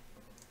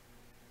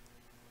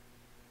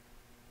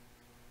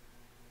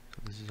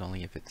 So this is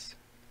only if it's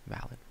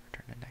valid.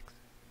 Return index.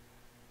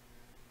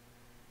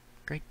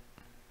 Great.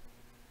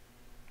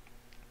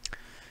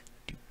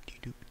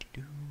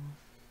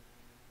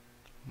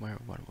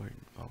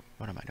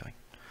 What am I doing?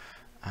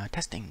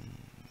 Testing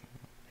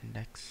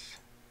index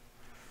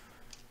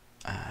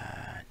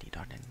d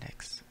dot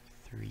index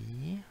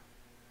 3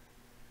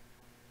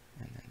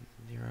 and then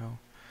 0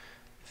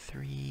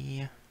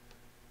 3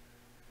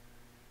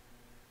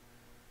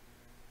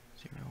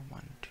 0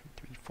 1 2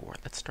 3 4.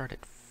 Let's start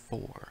at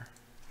 4.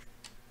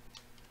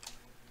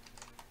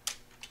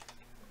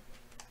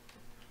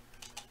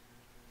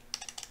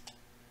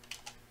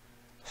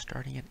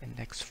 Starting at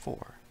index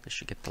 4. This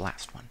should get the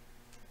last one.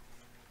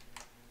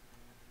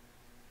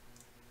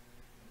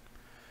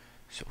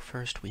 So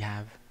first we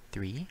have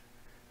 3.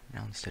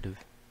 Now instead of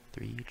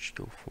 3, it should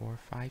go 4,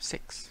 5,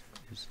 6.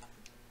 Is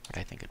what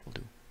I think it will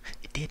do.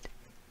 It did!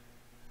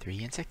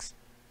 3 and 6.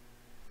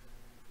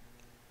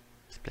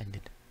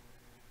 Splendid.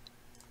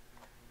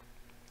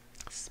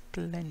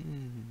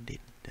 Splendid.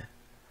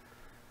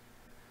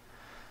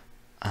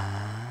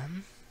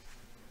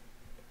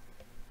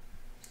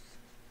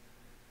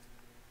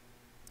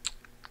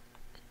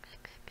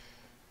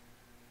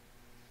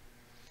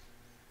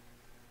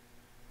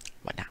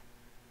 What now?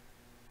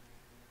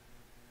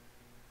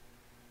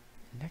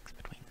 Index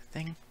between the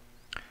thing.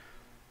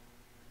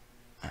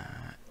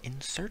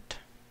 Insert,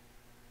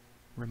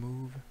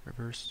 remove,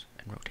 reverse,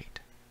 and rotate.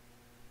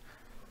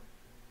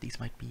 These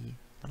might be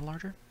a little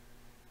larger.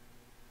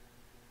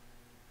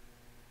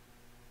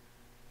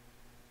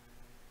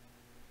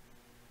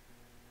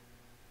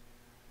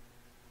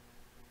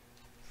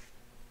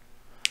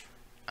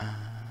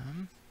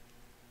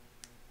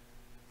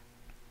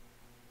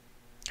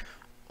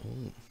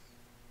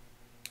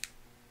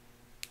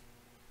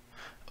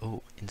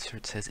 Oh,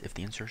 insert says if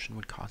the insertion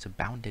would cause a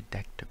bounded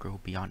deck to grow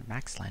beyond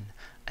maxlen,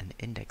 an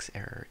index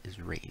error is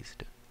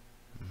raised.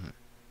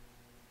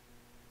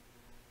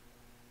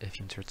 If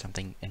you insert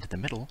something into the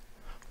middle,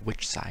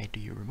 which side do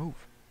you remove?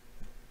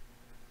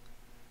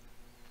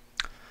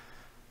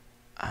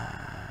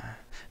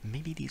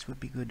 maybe these would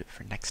be good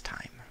for next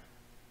time.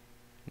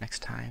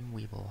 Next time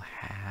we will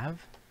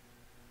have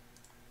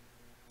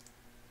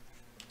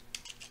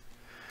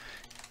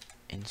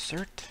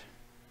insert.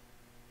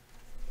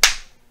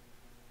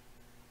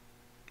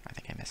 I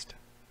think I missed.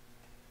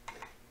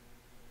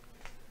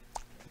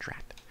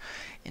 Drat.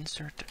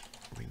 Insert,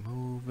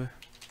 remove,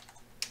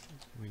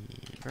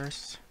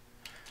 reverse,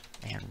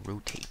 and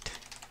rotate.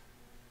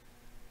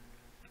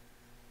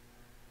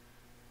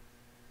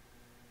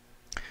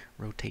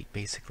 Rotate,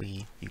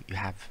 basically, you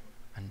have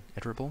an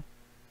iterable,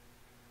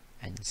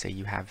 and say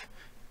you have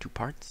two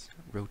parts.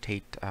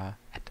 Rotate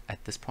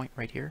at this point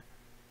right here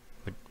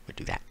would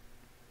do that.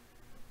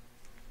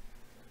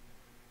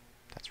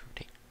 That's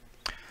rotate.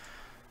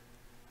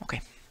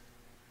 Okay.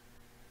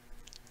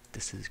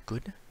 This is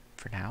good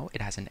for now.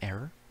 It has an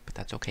error, but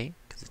that's okay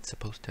because it's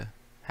supposed to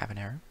have an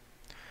error.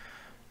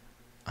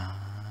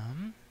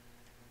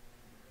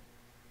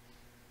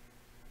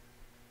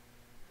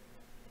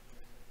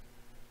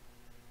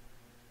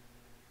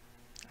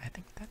 I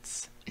think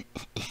that's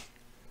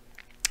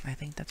I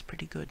think that's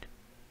pretty good.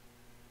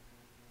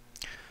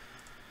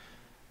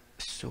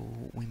 So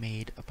we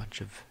made a bunch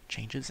of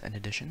changes and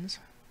additions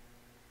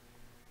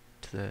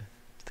to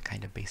the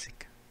kind of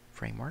basic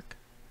framework.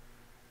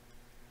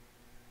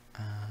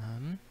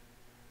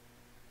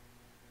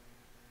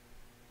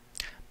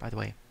 By the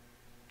way,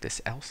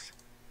 this else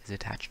is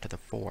attached to the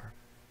for,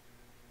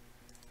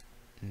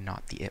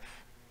 not the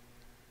if.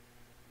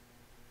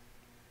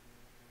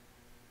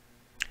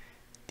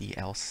 The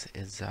else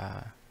is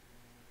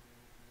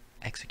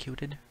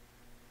executed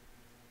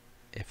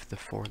if the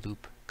for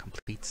loop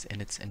completes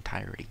in its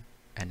entirety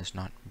and is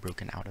not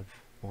broken out of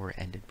or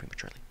ended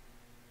prematurely.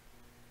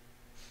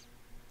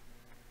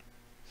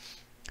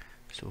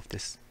 So if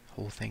this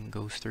whole thing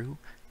goes through,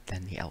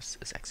 then the else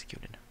is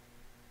executed.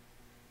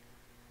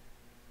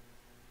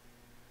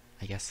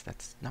 I guess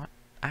that's not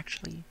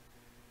actually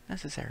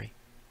necessary,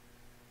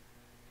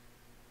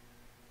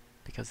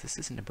 because this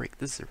isn't a break,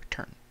 this is a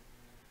return.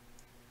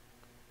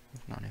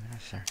 It's not even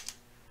necessary.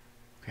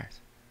 Who cares?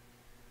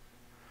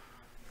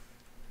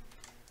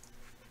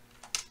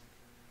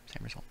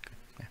 Same result. Good.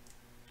 Yeah,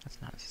 that's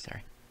not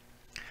necessary.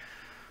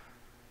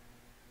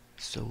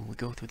 So we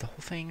go through the whole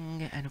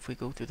thing, and if we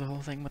go through the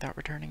whole thing without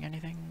returning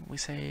anything, we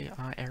say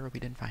error, we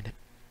didn't find it.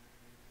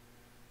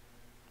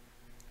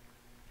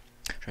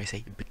 Should I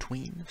say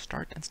between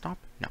start and stop?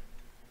 No,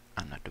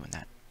 I'm not doing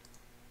that.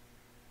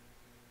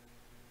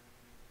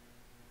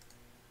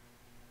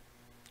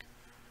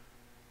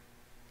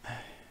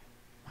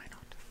 Why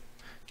not?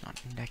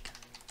 Not index.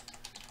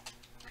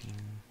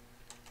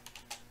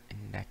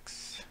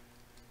 Index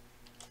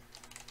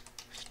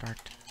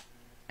start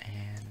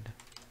and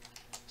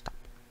stop.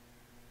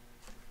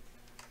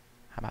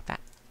 How about that?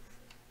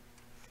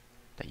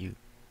 That you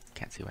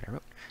can't see what I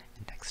wrote.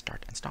 Index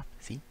start and stop.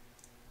 See?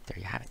 There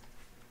you have it.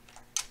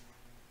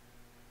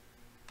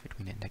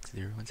 Between index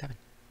 0 and 7.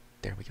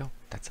 There we go.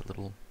 That's a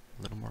little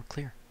more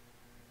clear.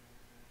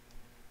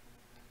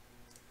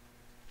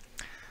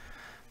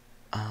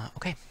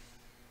 Okay.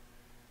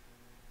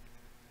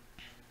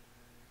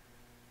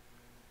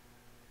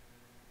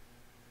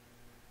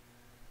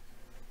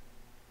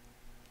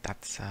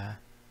 That's I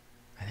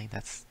think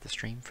that's the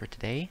stream for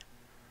today.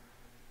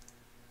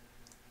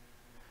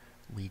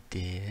 We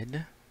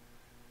did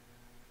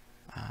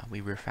we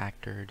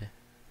refactored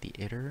the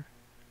iter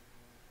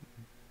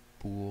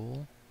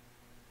bool.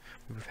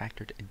 We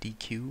refactored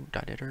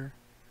deque.iter,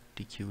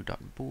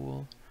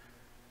 deque.bool.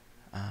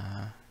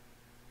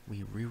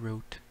 We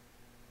rewrote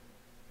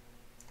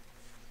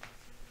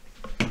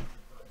I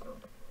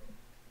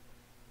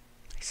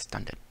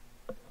stunned it.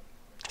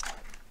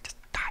 Just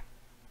die.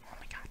 Oh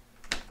my god.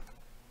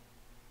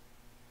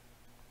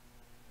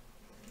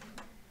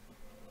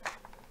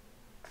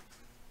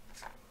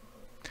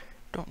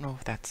 Don't know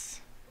if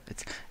that's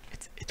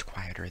it's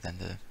quieter than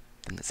the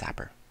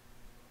zapper.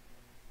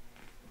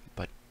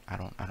 But I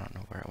don't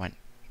know where it went,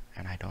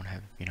 and I don't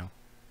have, you know,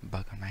 a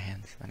bug on my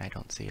hands, and I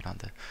don't see it on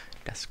the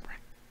desk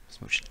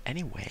smooch.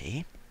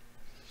 Anyway,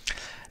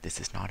 this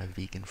is not a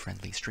vegan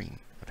friendly stream,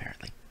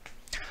 apparently.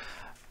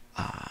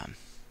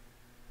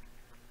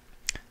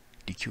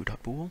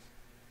 deque.bool,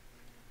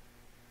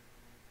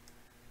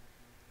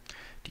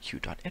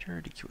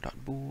 deque.iter,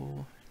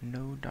 deque.bool,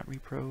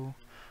 node.repro.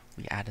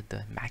 We added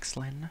the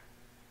maxlen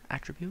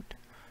attribute.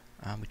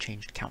 We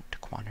changed count to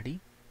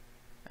quantity,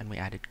 and we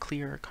added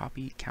clear,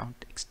 copy,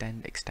 count,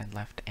 extend,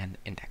 extendleft, and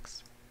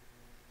index.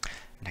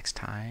 Next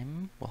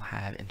time we'll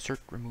have insert,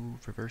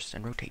 remove, reverse,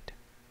 and rotate.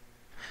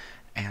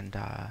 And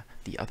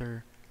the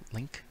other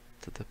link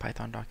to the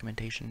Python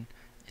documentation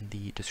in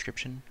the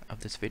description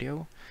of this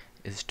video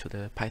is to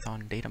the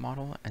Python data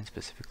model, and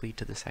specifically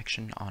to the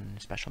section on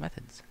special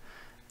methods.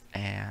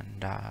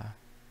 And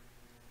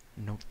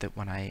note that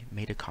when I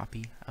made a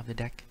copy of the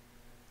deck,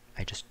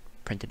 I just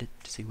printed it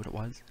to see what it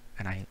was,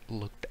 and I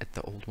looked at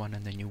the old one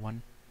and the new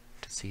one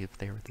to see if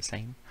they were the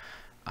same.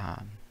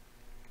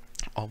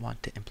 I'll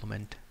want to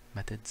implement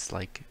methods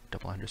like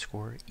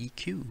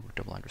 ~EQ,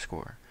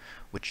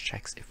 which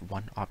checks if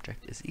one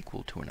object is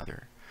equal to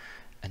another.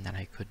 And then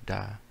I could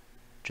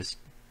just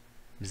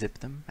zip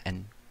them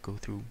and go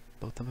through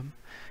both of them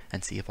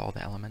and see if all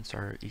the elements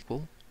are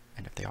equal,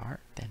 and if they are,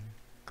 then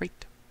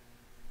great.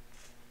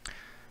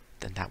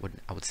 Then that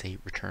would, I would say,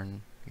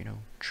 return, you know,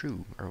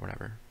 true or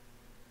whatever.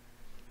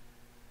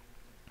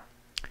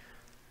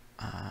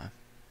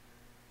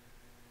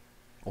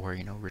 Or,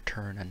 you know,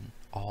 return an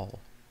all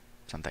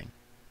something.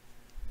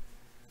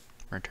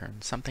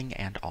 Return something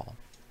and all.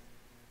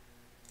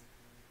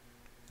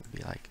 It would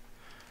be like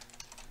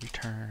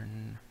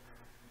return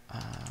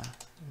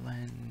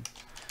len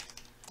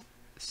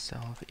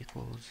self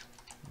equals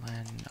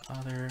len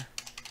other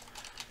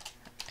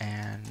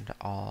and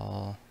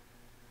all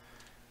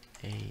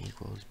a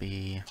equals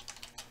b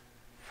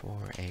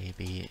for a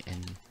b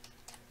in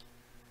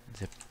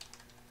zip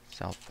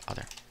self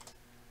other.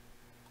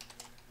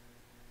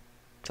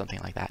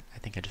 Something like that. I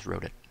think I just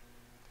wrote it.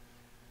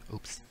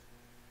 Oops.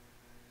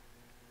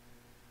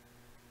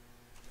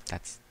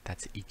 That's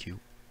EQ.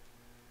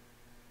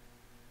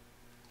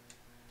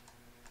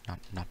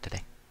 Not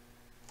today.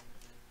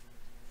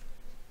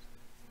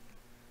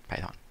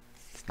 Python.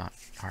 It's not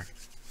hard.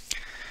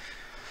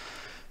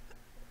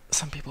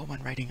 Some people,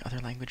 when writing other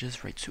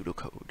languages, write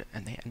pseudocode,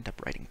 and they end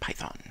up writing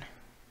Python.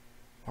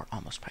 Or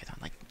almost Python.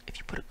 Like, if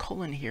you put a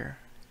colon here,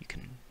 you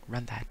can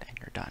run that and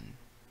you're done.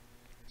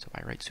 So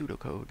I write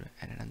pseudocode,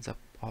 and it ends up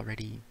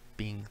already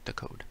being the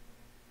code.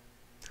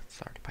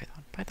 It's already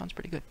Python. Python's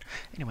pretty good.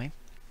 Anyway,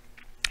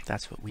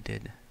 that's what we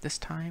did this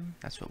time.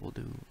 That's what we'll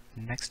do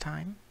next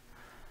time.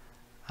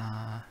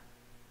 I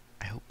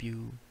hope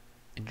you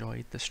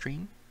enjoyed the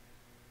stream,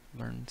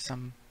 learned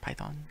some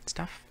Python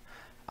stuff.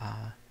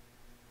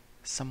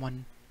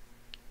 Someone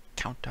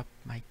count up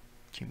my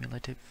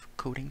cumulative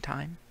coding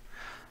time.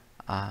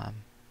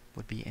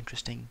 Would be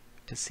interesting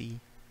to see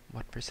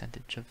what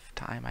percentage of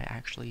time I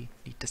actually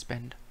need to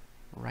spend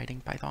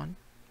writing Python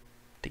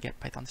to get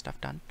Python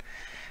stuff done.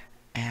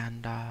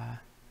 And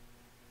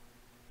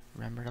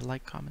remember to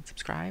like, comment,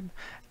 subscribe,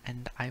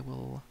 and I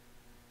will,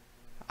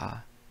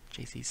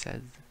 JC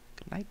says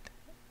good night,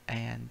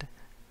 and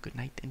good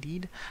night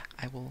indeed.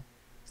 I will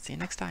see you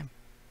next time.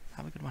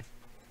 Have a good one.